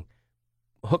up thing.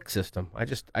 Hook system. I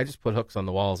just put hooks on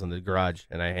the walls in the garage,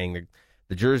 and I hang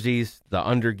the jerseys, the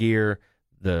undergear,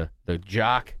 the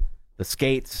jock, the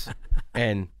skates,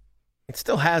 and it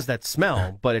still has that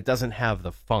smell, but it doesn't have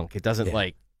the funk. It doesn't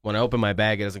when I open my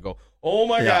bag, it doesn't go, oh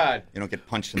my God. You don't get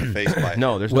punched in the face by it.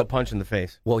 No, there's no punch in the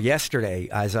face. Well, yesterday,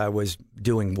 as I was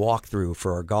doing walkthrough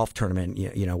for our golf tournament,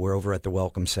 we're over at the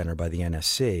Welcome Center by the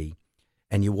NSC,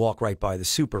 and you walk right by the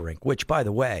Super Rink, which, by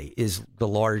the way, is the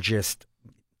largest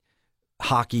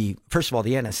hockey. First of all,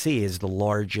 the NSC is the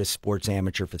largest sports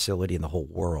amateur facility in the whole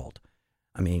world.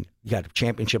 I mean, you got a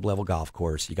championship level golf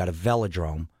course, you got a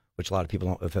velodrome, which a lot of people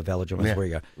don't. If a velodrome is where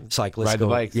you cyclists ride the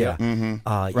bikes,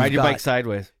 ride your bike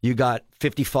sideways. You got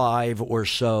 55 or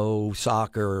so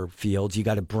soccer fields. You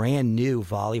got a brand new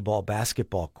volleyball,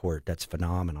 basketball court that's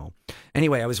phenomenal.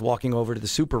 Anyway, I was walking over to the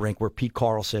Super Rink where Pete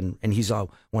Carlson, and he's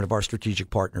one of our strategic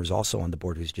partners, also on the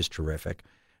board, who's just terrific.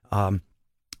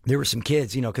 There were some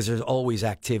kids, because there's always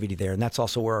activity there, and that's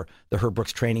also where the Herb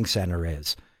Brooks Training Center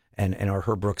is, and our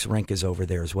Herb Brooks rink is over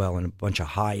there as well, and a bunch of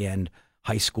high-end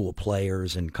high school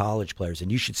players and college players,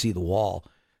 and you should see the wall.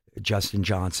 Justin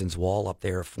Johnson's wall up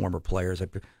there of former players.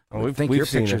 We've your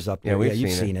seen picture's it. up there. Yeah,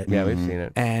 you've seen it. Yeah, we've seen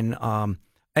it. And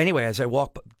anyway, as I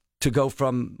walk to go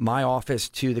from my office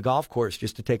to the golf course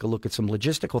just to take a look at some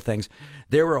logistical things,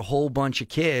 there were a whole bunch of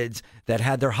kids that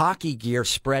had their hockey gear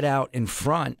spread out in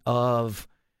front of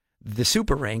the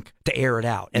super rink to air it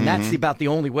out. And that's about the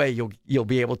only way you'll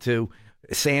be able to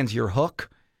sans your hook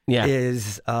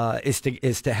is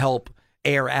to help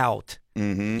air out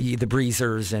the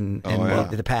breezers and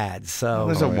the pads. So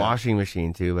there's a washing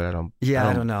machine too, but I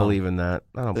don't know. Believe in that.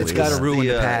 I don't believe it's got to ruin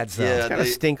the pads though. It's got to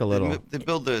stink a little. They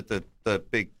build the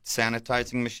big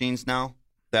sanitizing machines now.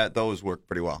 Those work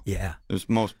pretty well. Yeah. There's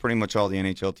pretty much all the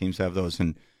NHL teams have those,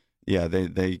 and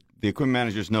the equipment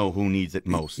managers know who needs it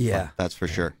most. Yeah. That's for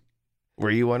sure. Were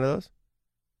you one of those?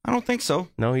 I don't think so.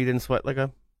 No, you didn't sweat like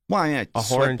a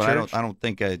whore in but church? I don't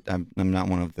think I'm not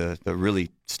one of the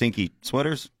really stinky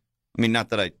sweaters. I mean, not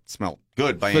that I smell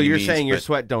good by any means. So you're saying your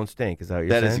sweat don't stink? Is that what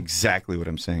you're saying? That is exactly what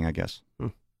I'm saying, I guess.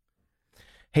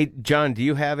 Hey, John, do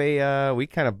you have we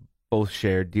kind of both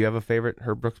shared, do you have a favorite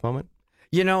Herb Brooks moment?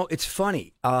 You know, it's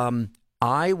funny.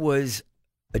 I was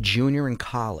a junior in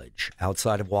college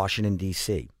outside of Washington,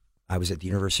 D.C. I was at the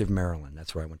University of Maryland.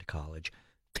 That's where I went to college.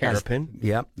 Terrapin?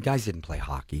 Yeah. Guys didn't play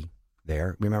hockey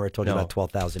there. Remember I told you about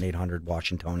 12,800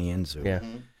 Washingtonians?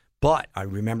 But I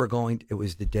remember it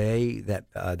was the day that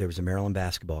there was a Maryland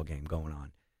basketball game going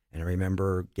on. And I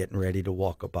remember getting ready to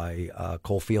walk up by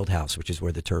Cole Fieldhouse, which is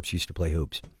where the Terps used to play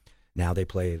hoops. Now they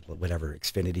play whatever,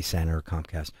 Xfinity Center,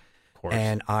 Comcast. Of course.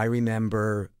 And I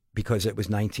remember, because it was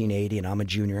 1980 and I'm a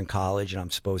junior in college and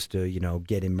I'm supposed to,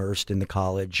 get immersed in the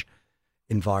college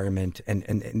environment. And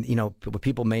what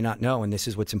people may not know, and this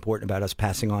is what's important about us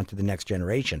passing on to the next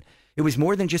generation, it was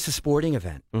more than just a sporting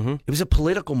event. It was a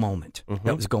political moment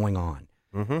that was going on.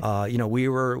 We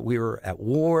were at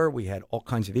war. We had all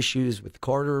kinds of issues with the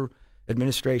Carter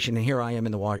administration, and here I am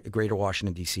in the greater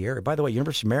Washington, D.C. area. By the way,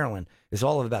 University of Maryland is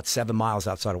all of about 7 miles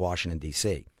outside of Washington,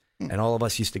 D.C., and all of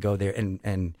us used to go there.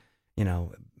 And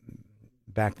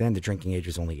back then the drinking age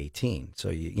was only 18, so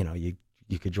you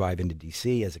could drive into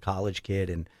D.C. as a college kid,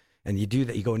 and you do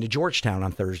that. You go into Georgetown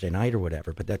on Thursday night or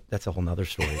whatever, but that's a whole nother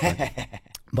story.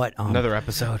 But another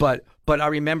episode. But I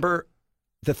remember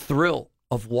the thrill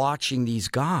of watching these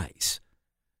guys,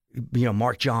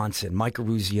 Mark Johnson, Mike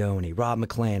Eruzione, Rob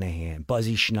McClanahan,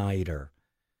 Buzzy Schneider.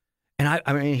 And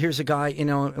I mean, here's a guy,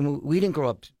 and we didn't grow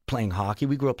up playing hockey.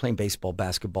 We grew up playing baseball,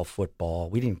 basketball, football.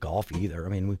 We didn't golf either. I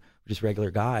mean, we were just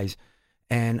regular guys.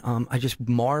 And I just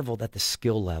marveled at the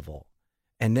skill level.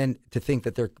 And then to think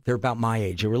that they're about my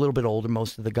age. They were a little bit older.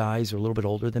 Most of the guys are a little bit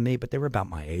older than me, but they were about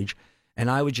my age. And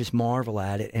I would just marvel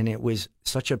at it. And it was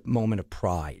such a moment of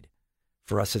pride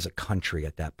for us as a country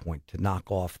at that point to knock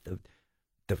off the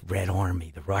Red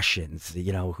Army, the Russians,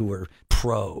 who were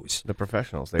pros. The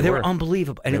professionals. They were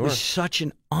unbelievable. And it was such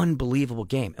an unbelievable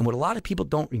game. And what a lot of people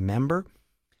don't remember,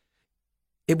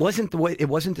 it wasn't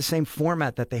the same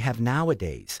format that they have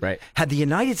nowadays. Right. Had the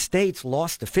United States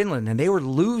lost to Finland and they were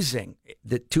losing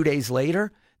 2 days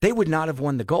later, they would not have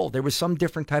won the gold. There was some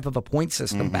different type of a point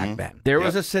system back then. There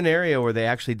was a scenario where they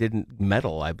actually didn't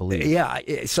medal, I believe. Yeah.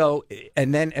 So,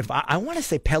 and then if I want to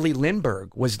say Pelle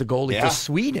Lindbergh was the goalie for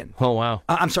Sweden. Oh, wow.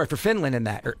 I'm sorry, for Finland in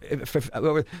that.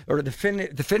 Or the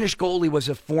Finnish goalie was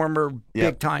a former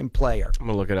big-time player. I'm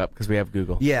going to look it up because we have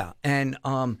Google. Yeah. And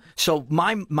so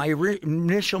my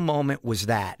initial moment was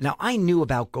that. Now, I knew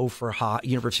about Gopher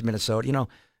University of Minnesota.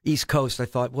 East Coast, I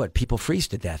thought, people freeze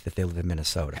to death if they live in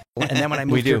Minnesota. And then when I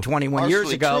moved here 21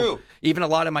 years ago, even a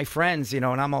lot of my friends, and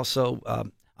I'm also,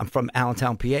 I'm from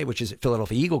Allentown, PA, which is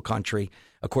Philadelphia Eagle country.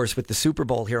 Of course, with the Super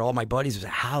Bowl here, all my buddies was,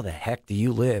 how the heck do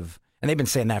you live? And they've been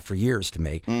saying that for years to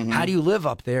me. How do you live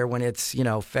up there when it's,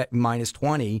 minus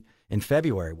 20 in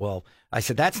February? Well, I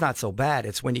said, that's not so bad.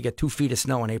 It's when you get 2 feet of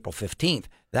snow on April 15th.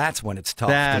 That's when it's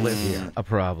tough to live here. A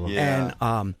problem. Yeah.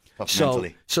 And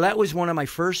so that was one of my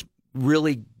first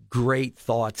really great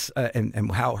thoughts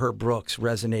and how Herb Brooks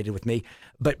resonated with me.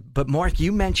 But Mark,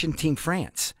 you mentioned Team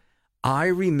France. I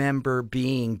remember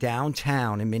being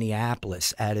downtown in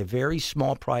Minneapolis at a very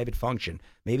small private function,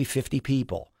 maybe 50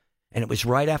 people. And it was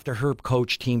right after Herb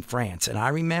coached Team France. And I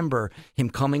remember him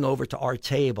coming over to our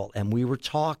table and we were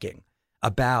talking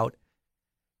about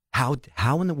how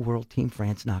in the world Team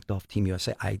France knocked off Team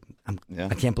USA. I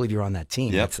can't believe you're on that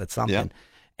team. Yep. That's something. Yep.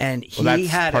 And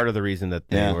that's part of the reason that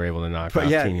they were able to knock off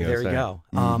Team USA. There you go.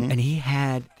 And he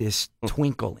had this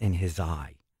twinkle in his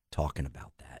eye talking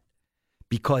about that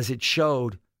because it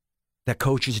showed that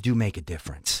coaches do make a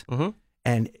difference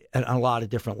and at a lot of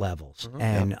different levels.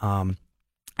 And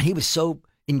he was so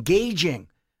engaging.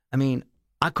 I mean,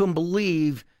 I couldn't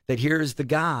believe that here's the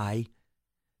guy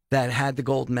that had the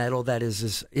gold medal, that is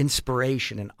this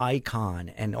inspiration, an icon,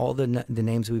 and all the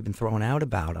names we've been throwing out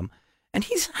about him. And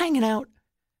he's hanging out,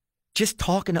 just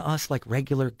talking to us like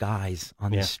regular guys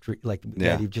on the street, like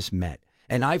that you've just met.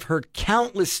 And I've heard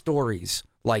countless stories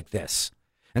like this.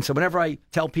 And so whenever I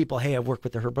tell people, "Hey, I've worked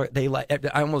with the Herb Brooks," they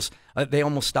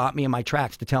almost stop me in my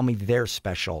tracks to tell me their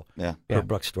special Herb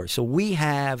Brooks story. So we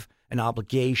have an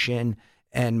obligation,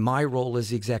 and my role as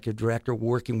the executive director,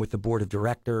 working with the board of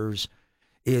directors,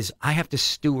 is I have to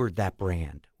steward that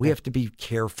brand. We have to be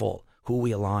careful who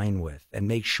we align with and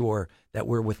make sure that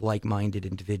we're with like-minded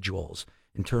individuals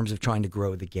in terms of trying to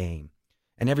grow the game,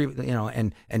 and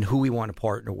and who we want to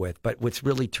partner with. But what's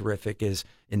really terrific is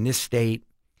in this state,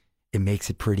 it makes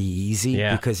it pretty easy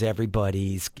because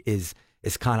everybody is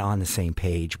kind of on the same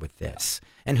page with this.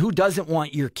 And who doesn't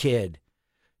want your kid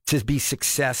to be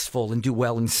successful and do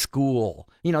well in school?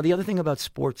 You know, the other thing about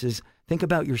sports is think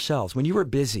about yourselves. When you were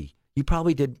busy, you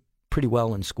probably did pretty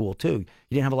well in school too.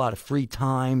 You didn't have a lot of free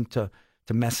time to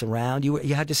mess around. You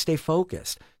had to stay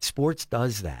focused. Sports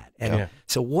does that. And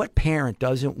so what parent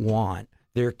doesn't want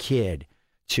their kid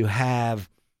to have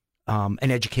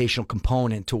an educational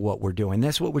component to what we're doing?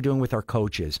 That's what we're doing with our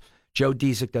coaches. Joe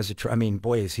Disick does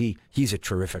he's a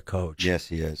terrific coach. Yes,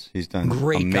 he is. He's done an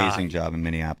amazing job in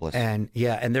Minneapolis. And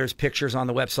and there's pictures on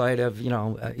the website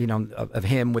of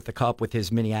him with the cup with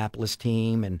his Minneapolis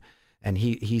team, and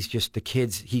he's just the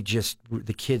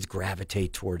kids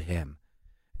gravitate toward him.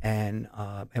 And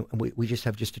we just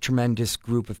have just a tremendous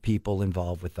group of people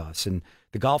involved with us. And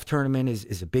the golf tournament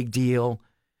is a big deal.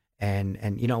 And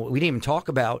we didn't even talk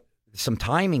about some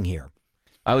timing here.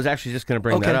 I was actually just going to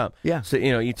bring that up. Yeah. So,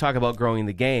 you talk about growing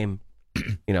the game,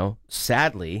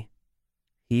 sadly,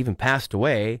 he even passed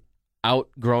away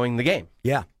outgrowing the game.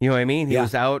 Yeah. You know what I mean? He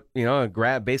was out,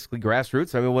 basically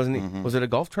grassroots. I mean, was it a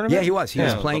golf tournament? Yeah, he was. He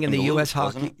was playing in the U.S.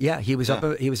 Hockey. Yeah, he was up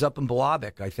in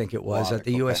Blavic, I think it was, at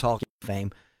the U.S. Hockey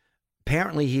Fame.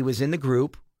 Apparently, he was in the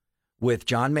group with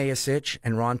John Mayasich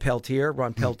and Ron Peltier.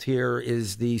 Ron Peltier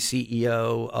is the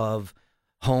CEO of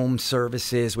Home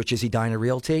Services, which is Edina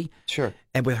Realty. Sure.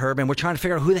 And with Herb, and we're trying to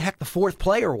figure out who the heck the fourth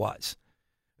player was.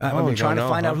 We're trying to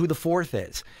find out who the fourth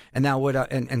is. And now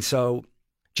so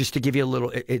just to give you a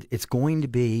little, it's going to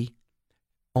be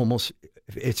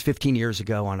it's 15 years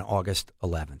ago on August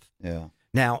 11th. Yeah.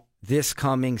 Now, this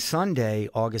coming Sunday,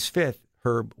 August 5th,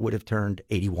 Herb would have turned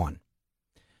 81.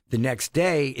 The next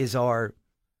day is our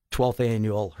 12th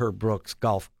annual Herb Brooks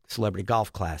Celebrity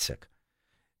Golf Classic.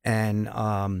 And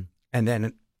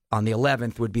then on the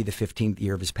 11th would be the 15th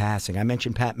year of his passing. I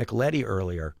mentioned Pat Micheletti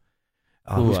earlier.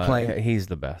 Who's playing? He's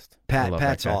the best.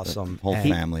 Pat's awesome. The whole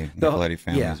family, Micheletti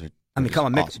families are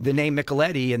awesome. The name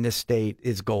Micheletti in this state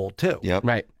is gold too. Yep.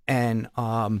 Right. And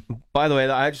by the way,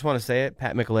 I just want to say it,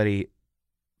 Pat Micheletti,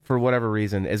 for whatever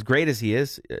reason, as great as he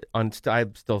is, I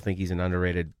still think he's an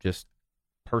underrated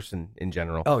person in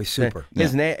general. Oh, he's super.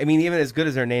 His name, I mean, even as good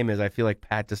as their name is, I feel like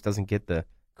Pat just doesn't get the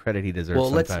credit he deserves.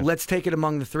 Well, sometimes. let's take it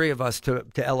among the three of us to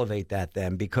elevate that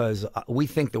then, because we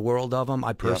think the world of him.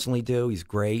 I personally do. He's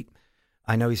great.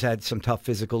 I know he's had some tough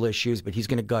physical issues, but he's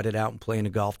going to gut it out and play in a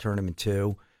golf tournament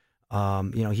too.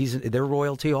 They're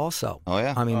royalty also. Oh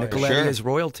yeah. I mean, Micheletti is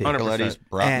royalty. Micheletti's,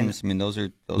 Broughtons. I mean, those are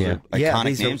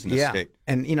iconic names in this state.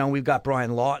 And we've got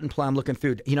Brian Lawton. I'm looking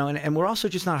through. And we're also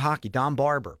just not hockey. Don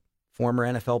Barber, former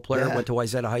NFL player, went to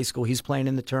Wayzata High School. He's playing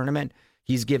in the tournament.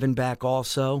 He's given back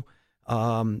also.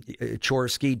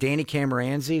 Chorsky, Danny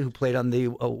Cameranzi, who played on the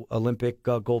Olympic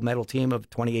gold medal team of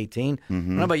 2018. I don't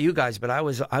know about you guys, but I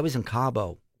was in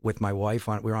Cabo with my wife.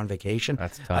 We were on vacation.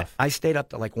 That's tough. I stayed up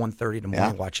to like 1:30 in the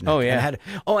morning watching it. Oh yeah.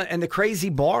 And the crazy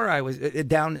bar I was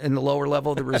down in the lower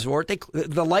level of the resort.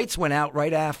 The lights went out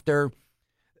right after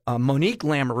Monique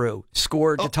Lamoureux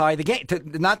scored to tie the game.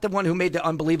 Not the one who made the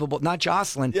unbelievable, not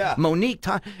Jocelyn. Yeah. Monique,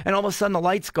 and all of a sudden the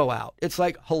lights go out. It's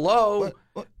like, hello,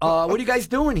 what are you guys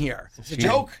doing here? It's a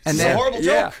joke. And it's a horrible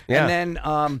joke. Yeah. And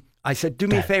then I said, do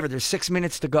me a favor. There's 6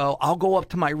 minutes to go. I'll go up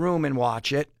to my room and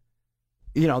watch it.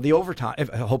 The overtime.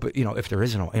 I hope if there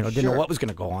isn't. Didn't know what was going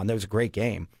to go on. There was a great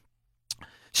game.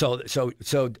 So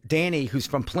Danny, who's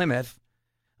from Plymouth,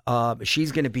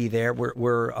 she's going to be there.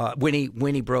 We're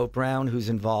Winnie Brown, who's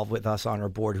involved with us on our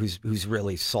board, who's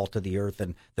really salt of the earth.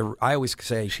 And I always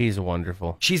say she's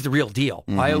wonderful. She's the real deal.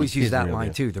 Mm-hmm. I always use that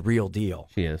line too. The real deal.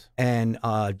 She is. And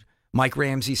Mike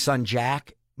Ramsey's son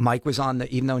Jack. Mike was on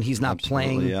even though he's not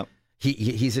playing. Yep.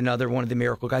 He's another one of the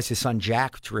miracle guys. His son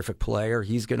Jack, terrific player.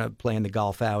 He's going to play in the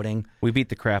golf outing. We beat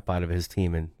the crap out of his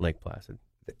team in Lake Placid.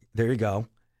 There you go.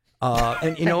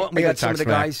 And you know what? We got some of the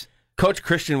guys. Coach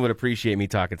Christian would appreciate me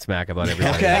talking smack about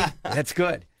everybody. Okay, that's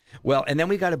good. Well, and then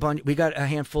we got a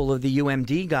handful of the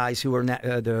UMD guys who are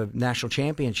the national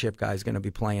championship guys going to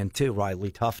be playing too.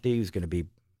 Riley Tufte, who's going to be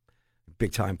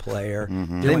big time player.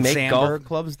 Do they make golf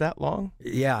clubs that long?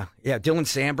 Yeah. Dylan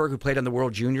Sandberg, who played on the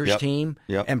World Juniors team,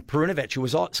 and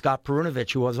Perunovic, Scott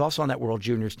Perunovic, who was also on that World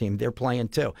Juniors team. They're playing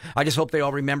too. I just hope they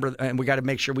all remember, and we got to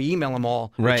make sure we email them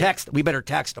all. Right. We better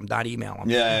text them, not email them.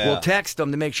 Yeah. We'll text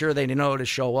them to make sure they know to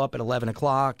show up at 11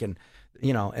 o'clock and.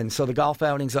 And so the golf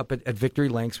outing's up at Victory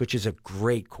Links, which is a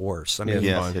great course. I mean,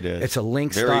 yes, it is. It's a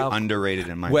links very style. Underrated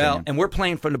in my opinion. And we're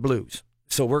playing for the Blues,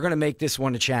 so we're going to make this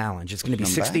one a challenge. It's going to be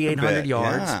 6,800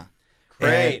 yards. Yeah.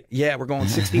 Great. We're going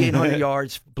 6,800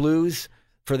 yards. Blues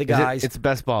for the guys. It's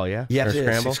best ball, yeah? Yeah, it's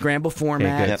scramble? Scramble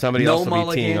format. Okay, somebody else will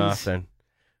be teeing off then.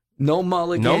 No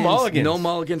mulligans. No mulligans. No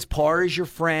mulligans. Par is your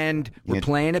friend. We're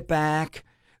playing it back.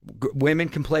 Women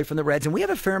can play from the Reds, and we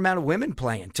have a fair amount of women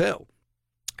playing too.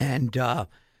 And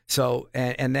so,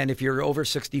 and then if you're over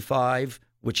 65,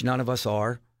 which none of us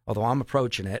are, although I'm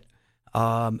approaching it,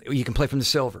 you can play from the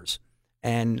Silvers.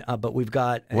 And but we've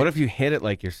got. What if you hit it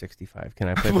like you're 65? Can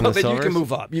I play from the Silvers? Then you can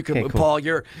move up. You can, okay, cool. Paul.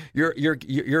 You're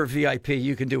a VIP.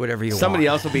 You can do whatever you want. Somebody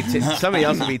else will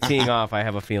be teeing off. I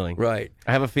have a feeling. Right.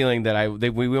 I have a feeling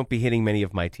that we won't be hitting many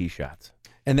of my tee shots.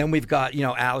 And then we've got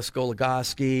Alex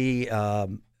Goligoski.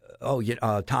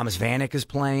 Thomas Vanek is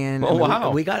playing. Oh, wow.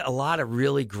 We got a lot of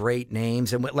really great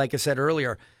names. And like I said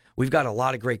earlier, we've got a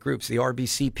lot of great groups. The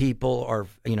RBC people are,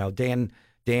 Dan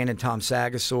and Tom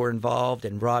Sagasor involved,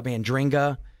 and Rob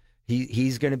Andringa.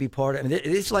 He's going to be part of it.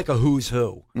 It's like a who's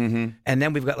who. Mm-hmm. And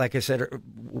then we've got, like I said a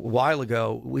while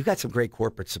ago, we've got some great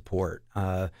corporate support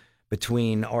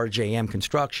between RJM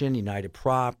Construction, United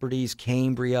Properties,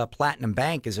 Cambria. Platinum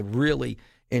Bank is a really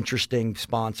interesting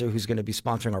sponsor who's going to be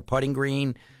sponsoring our putting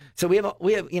green. So we have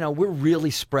we're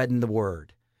really spreading the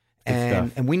word,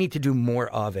 and we need to do more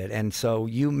of it. And so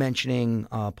you mentioning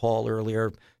Paul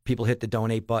earlier, people hit the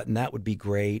donate button. That would be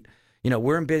great.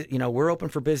 We're open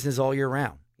for business all year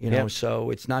round.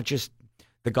 So it's not just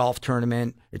the golf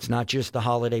tournament. It's not just the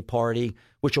holiday party,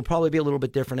 which will probably be a little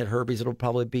bit different at Herbie's. It'll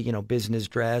probably be business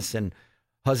dress and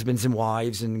husbands and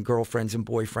wives and girlfriends and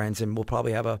boyfriends, and we'll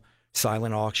probably have a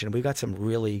silent auction. We've got some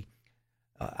really.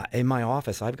 In my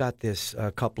office, I've got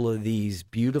a couple of these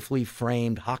beautifully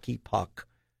framed hockey puck.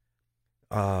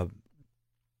 I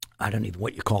don't even know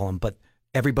what you call them, but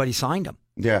everybody signed them.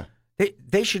 Yeah.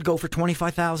 They should go for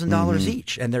 $25,000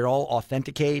 each, and they're all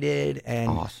authenticated,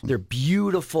 and awesome. They're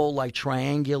beautiful, like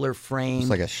triangular frames. It's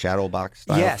like a shadow box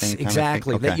style thing.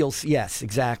 Exactly. Okay. Yes,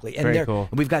 exactly. And very cool.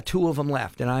 We've got 2 of them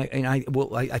left, and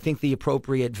I think the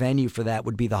appropriate venue for that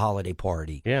would be the holiday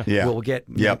party. Yeah. We'll get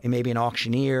maybe an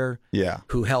auctioneer. Yeah.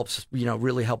 Who helps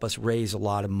really help us raise a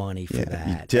lot of money for that.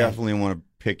 You definitely want to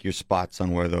pick your spots on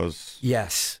where those.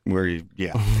 Yes. Where you.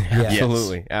 Yeah.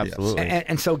 Absolutely.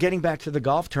 And so getting back to the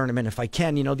golf tournament, if I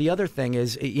can, the other thing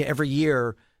is every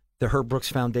year the Herb Brooks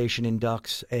Foundation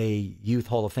inducts a Youth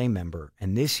Hall of Fame member,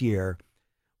 and this year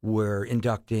we're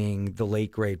inducting the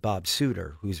late great Bob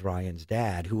Suter, who's Ryan's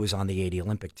dad, who was on the '80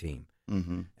 Olympic team.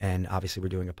 Mm-hmm. And obviously we're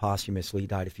doing it posthumously. He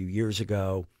died a few years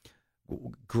ago.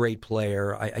 Great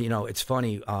player. It's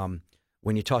funny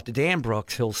when you talk to Dan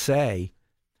Brooks, he'll say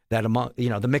that among the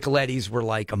Michelettis were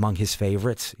like among his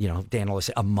favorites. Dan will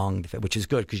say among, which is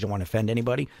good because you don't want to offend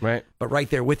anybody. Right. But right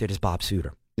there with it is Bob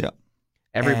Suter. Yeah.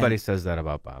 Everybody says that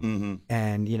about Bob. Mm-hmm.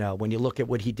 And when you look at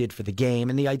what he did for the game,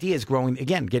 and the idea is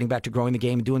getting back to growing the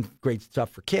game and doing great stuff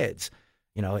for kids.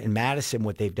 In Madison,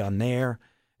 what they've done there,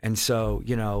 and so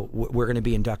we're going to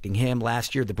be inducting him.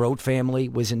 Last year, the Broad family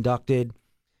was inducted.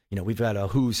 We've got a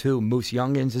who's who. Moose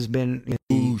Youngins has been.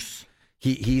 Moose.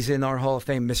 He's in our Hall of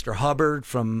Fame. Mr. Hubbard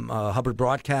from Hubbard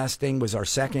Broadcasting was our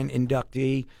second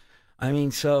inductee. I mean,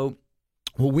 so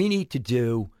what we need to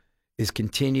do is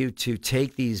continue to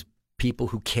take these people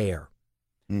who care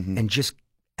and just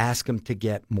ask them to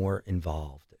get more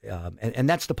involved. And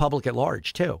that's the public at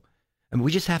large, too. And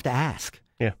we just have to ask,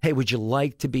 hey, would you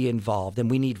like to be involved?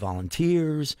 And we need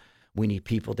volunteers. We need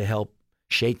people to help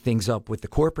shake things up with the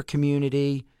corporate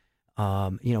community.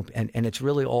 And it's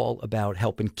really all about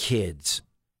helping kids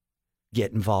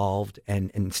get involved and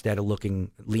instead of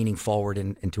leaning forward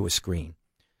into a screen.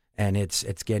 And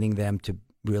it's getting them to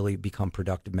really become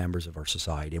productive members of our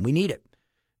society. And we need it.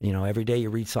 Every day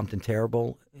you read something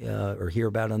terrible or hear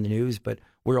about it on the news, but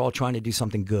we're all trying to do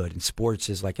something good. And sports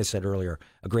is, like I said earlier,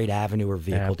 a great avenue or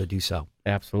vehicle to do so.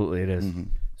 Absolutely, it is. Mm-hmm.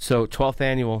 So 12th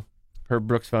annual Herb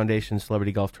Brooks Foundation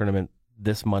Celebrity Golf Tournament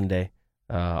this Monday,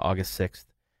 August 6th.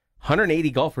 180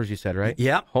 golfers, you said, right?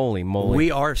 Yep. Holy moly. We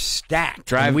are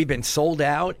stacked. And we've been sold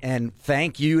out, and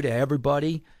thank you to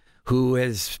everybody who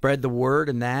has spread the word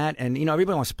and that. And,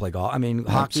 everybody wants to play golf. I mean,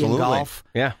 hockey and golf.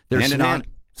 Yeah. There's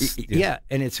yeah,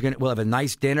 and we'll have a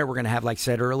nice dinner. We're going to have, like I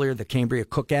said earlier, the Cambria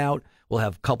Cookout. We'll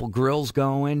have a couple grills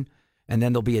going. And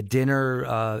then there'll be a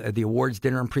dinner, the awards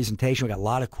dinner and presentation. We got a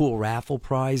lot of cool raffle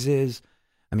prizes.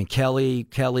 I mean,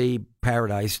 Kelly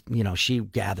Paradise, she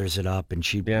gathers it up, and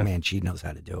she knows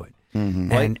how to do it.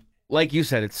 Mm-hmm. And like you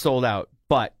said, it's sold out,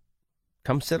 but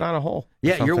come sit on a hole.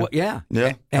 Yeah,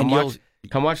 And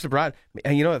come watch the Broughton.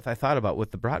 And if I thought about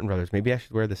with the Broughton brothers, maybe I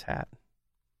should wear this hat.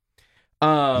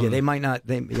 They might not.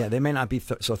 They may not be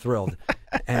so thrilled.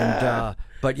 And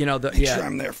but Make sure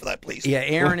I'm there for that, please. Yeah,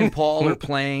 Aaron and Paul are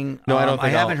playing. No, I don't. I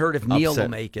haven't heard if Neil will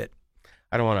make it.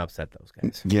 I don't want to upset those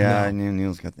guys. Yeah,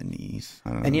 Neil's got the knees.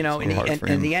 And the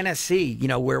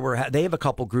NSC, where they have a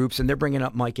couple groups, and they're bringing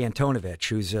up Mike Antonovich,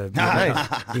 who's a nice.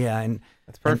 and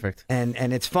that's perfect.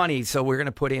 And it's funny. So we're going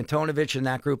to put Antonovich in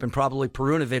that group, and probably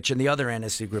Perunovich in the other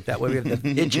NSC group. That way we have the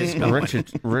inches going.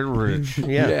 Rich.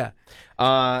 Yeah.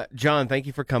 John, thank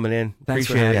you for coming in. Thanks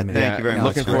Appreciate for having it. me. Thank you very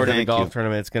much. Looking forward to the golf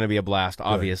tournament. It's going to be a blast.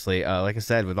 Obviously, like I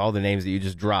said, with all the names that you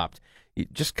just dropped. You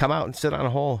just come out and sit on a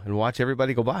hole and watch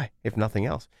everybody go by, if nothing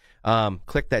else.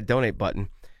 Click that donate button,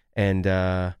 and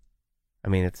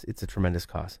it's a tremendous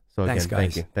cause. So again, thanks,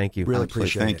 guys. Thank you. Really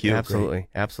appreciate it. Thank you. Absolutely.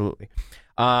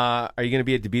 Are you going to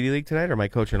be at the Beauty League tonight, or am I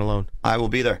coaching alone? I will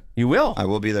be there. You will? I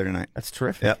will be there tonight. That's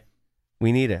terrific. Yep.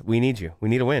 We need it. We need you. We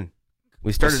need a win.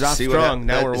 We started off strong.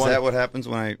 Now we're one. Is that what happens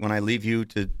when I leave you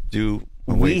to do?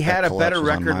 We had a better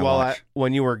record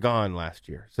when you were gone last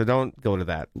year. So don't go to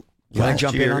that. Can I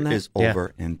jump in on that? Last year is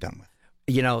over and done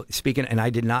with. Speaking, and I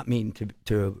did not mean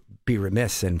to be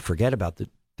remiss and forget about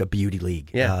the Beauty League.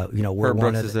 Yeah. We're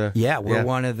one of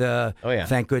the. Oh, yeah.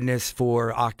 Thank goodness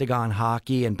for Octagon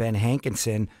Hockey and Ben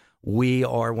Hankinson. We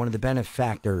are one of the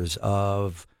benefactors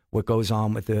of what goes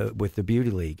on with the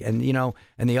Beauty League, and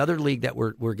and the other league that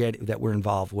we're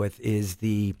involved with is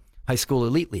the High School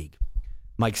Elite League.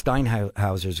 Mike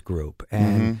Steinhauser's group,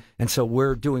 and so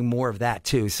we're doing more of that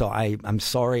too. So I'm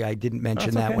sorry I didn't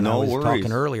mention that when I was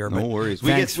talking earlier. No worries.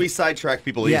 We sidetrack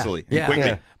people easily and quickly.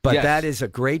 Yeah. But that is a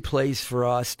great place for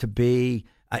us to be.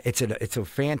 It's a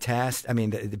fantastic. I mean,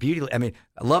 the beauty. I mean,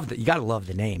 I love that. You got to love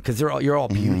the name because you're all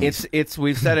beauties. It's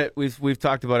we've said it. We've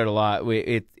talked about it a lot.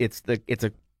 It's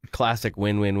a classic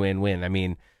win. I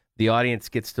mean,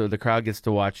 the crowd gets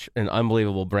to watch an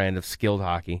unbelievable brand of skilled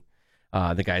hockey.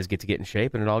 The guys get to get in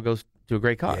shape, and it all goes to a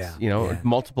great cause.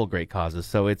 Multiple great causes.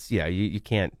 So it's you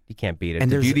can't beat it. And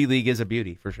the Beauty League is a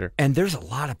beauty for sure. And there's a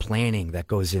lot of planning that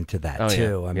goes into that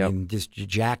too. I mean, just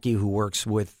Jackie, who works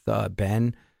with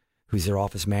Ben, who's their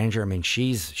office manager. I mean,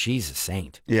 she's a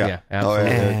saint. Yeah,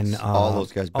 absolutely. And all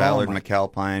those guys, Ballard,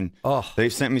 McAlpine.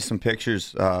 They've sent me some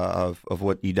pictures of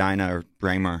what Edina or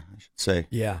Braemar, I should say.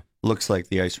 Yeah, looks like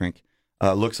the ice rink.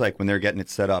 Looks like when they're getting it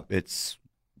set up, it's.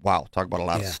 Wow, talk about a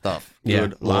lot of stuff.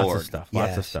 Good Lord.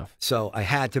 Lots of stuff. So I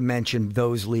had to mention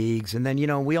those leagues. And then,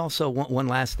 we also, one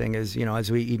last thing is,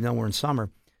 even though we're in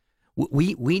summer,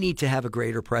 we need to have a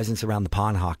greater presence around the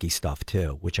pond hockey stuff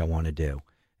too, which I want to do.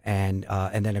 And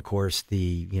then, of course,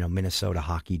 the, Minnesota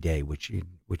Hockey Day, which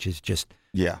is just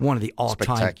one of the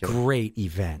all-time great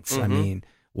events. I mean,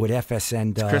 what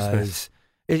FSN does,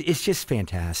 it's just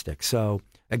fantastic. So...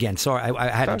 Again, sorry, I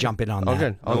had to jump in on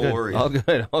that.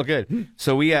 All good.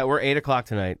 So we're 8 o'clock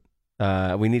tonight.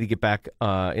 We need to get back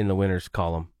in the winners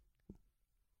column.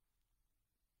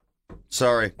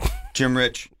 Sorry, Jim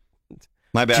Rich.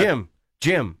 My bad.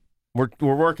 Jim, we're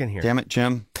working here. Damn it,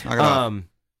 Jim.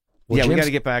 We got to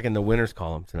get back in the winners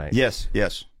column tonight. Yes.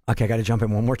 Okay, I got to jump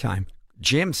in one more time.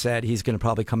 Jim said he's going to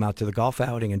probably come out to the golf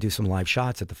outing and do some live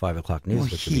shots at the 5 o'clock news,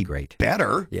 which would be great.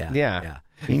 Better. Yeah.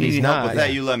 If you need help with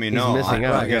that, you let me know. Missing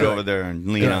out. I'll get over there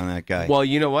and lean on that guy. Well,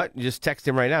 you know what? Just text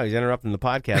him right now. He's interrupting the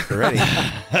podcast already.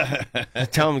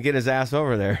 Tell him to get his ass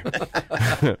over there.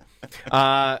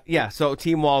 So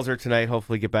Team Walser tonight.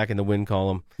 Hopefully get back in the win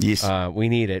column. Yes. We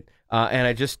need it. And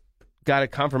I just got a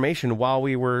confirmation while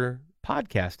we were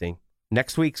podcasting.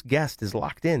 Next week's guest is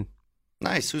locked in.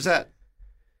 Nice. Who's that?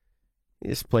 He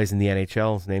just plays in the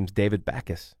NHL. His name's David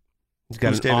Backus.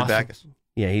 Who's David Backus?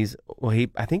 Yeah,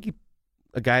 I think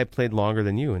a guy played longer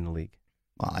than you in the league.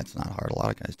 Well, that's not hard. A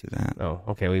lot of guys do that. Oh,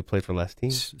 okay. Well, he played for less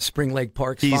teams. Spring Lake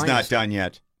Park's He's not done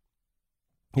yet.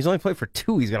 He's only played for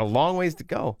 2. He's got a long ways to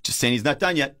go. Just saying he's not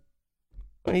done yet.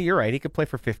 Well, you're right. He could play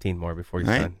for 15 more before he's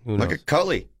done. Who knows? Look at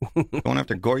Cully. Going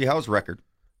after Gordie Howe's record.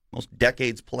 Most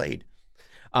decades played.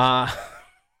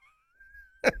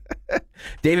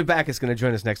 David Backus is going to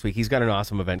join us next week. He's got an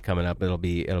awesome event coming up. It'll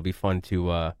be fun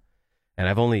to... And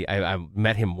I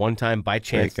met him one time by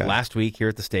chance last week here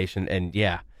at the station, and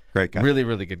Great guy. Really,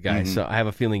 really good guy. So I have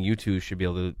a feeling you two should be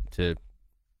able to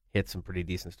hit some pretty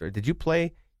decent stories. Did you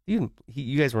play? You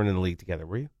guys weren't in the league together,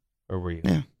 were you? Or were you?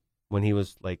 Yeah. When he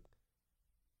was like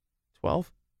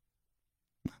 12?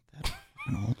 Not that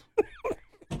old.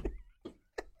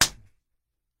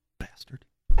 Bastard.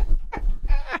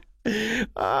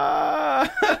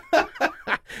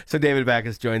 So David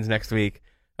Backes joins next week.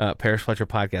 Parrish Fletcher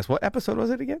podcast. What episode was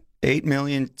it again?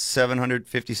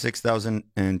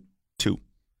 8,756,002.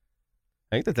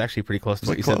 I think that's actually pretty close to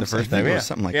what you said the first time. Yeah,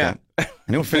 something like that. I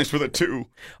know it finished with a 2.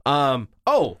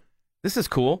 Oh, this is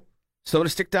cool.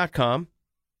 Sodastick.com.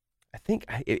 I think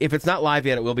if it's not live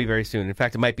yet, it will be very soon. In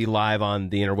fact, it might be live on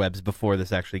the interwebs before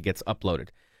this actually gets uploaded.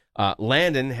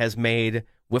 Landon has made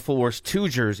Wiffle Wars 2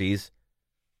 jerseys.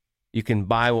 You can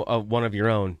buy one of your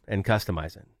own and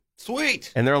customize it.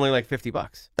 Sweet. And they're only like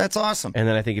 $50. That's awesome. And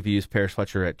then I think if you use Parrish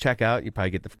Fletcher at checkout, you probably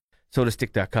get the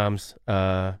Sodastick.com's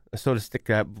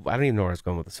Sodastick. I don't even know where I was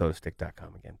going with the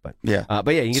Sodastick.com again, but yeah, you can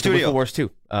get the Wiffle Wars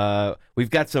 2. We've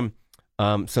got some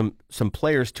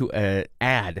players to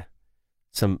add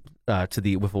some to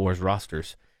the Wiffle Wars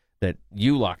rosters that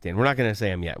you locked in. We're not going to say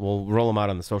them yet. We'll roll them out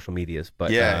on the social medias.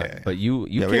 But but you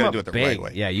came up big. Right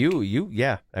way. Yeah, you.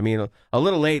 I mean, a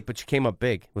little late, but you came up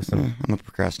big with some. I'm a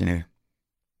procrastinator.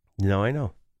 No, I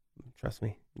know. Trust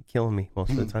me. You're killing me most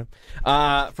of the time.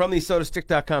 From the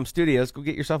Sodastick.com studios, go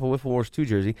get yourself a Wiffle Wars 2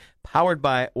 jersey powered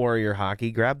by Warrior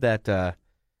Hockey. Grab that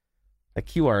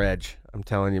QR Edge, I'm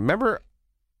telling you. Remember,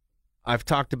 I've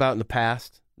talked about in the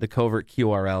past, the Covert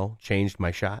QRL changed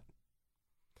my shot.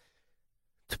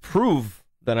 To prove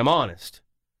that I'm honest,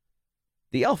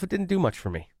 the Alpha didn't do much for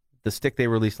me. The stick they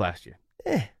released last year.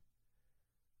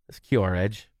 This QR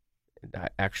Edge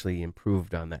actually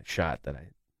improved on that shot that I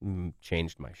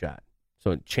changed my shot. So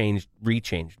it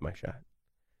rechanged my shot.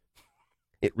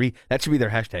 That should be their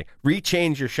hashtag.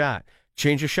 Rechange your shot.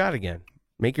 Change your shot again.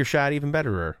 Make your shot even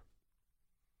betterer.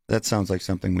 That sounds like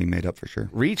something we made up for sure.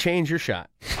 Rechange your shot.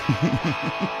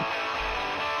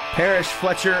 Parrish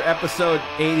Fletcher, episode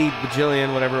 80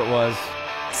 bajillion, whatever it was.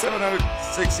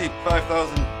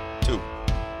 765,002.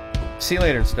 See you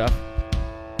later and stuff.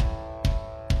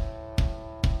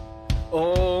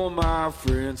 Oh, my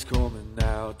friend's coming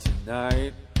out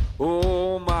tonight.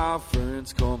 Oh, my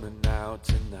friend's coming out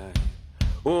tonight.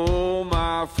 Oh,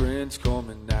 my friend's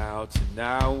coming out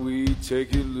tonight. We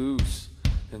take it loose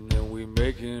and then we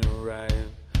make it right.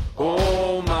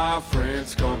 Oh, my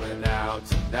friend's coming out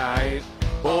tonight.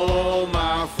 Oh,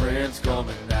 my friend's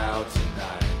coming out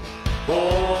tonight.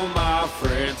 Oh, my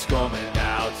friend's coming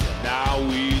out tonight.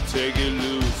 We take it loose.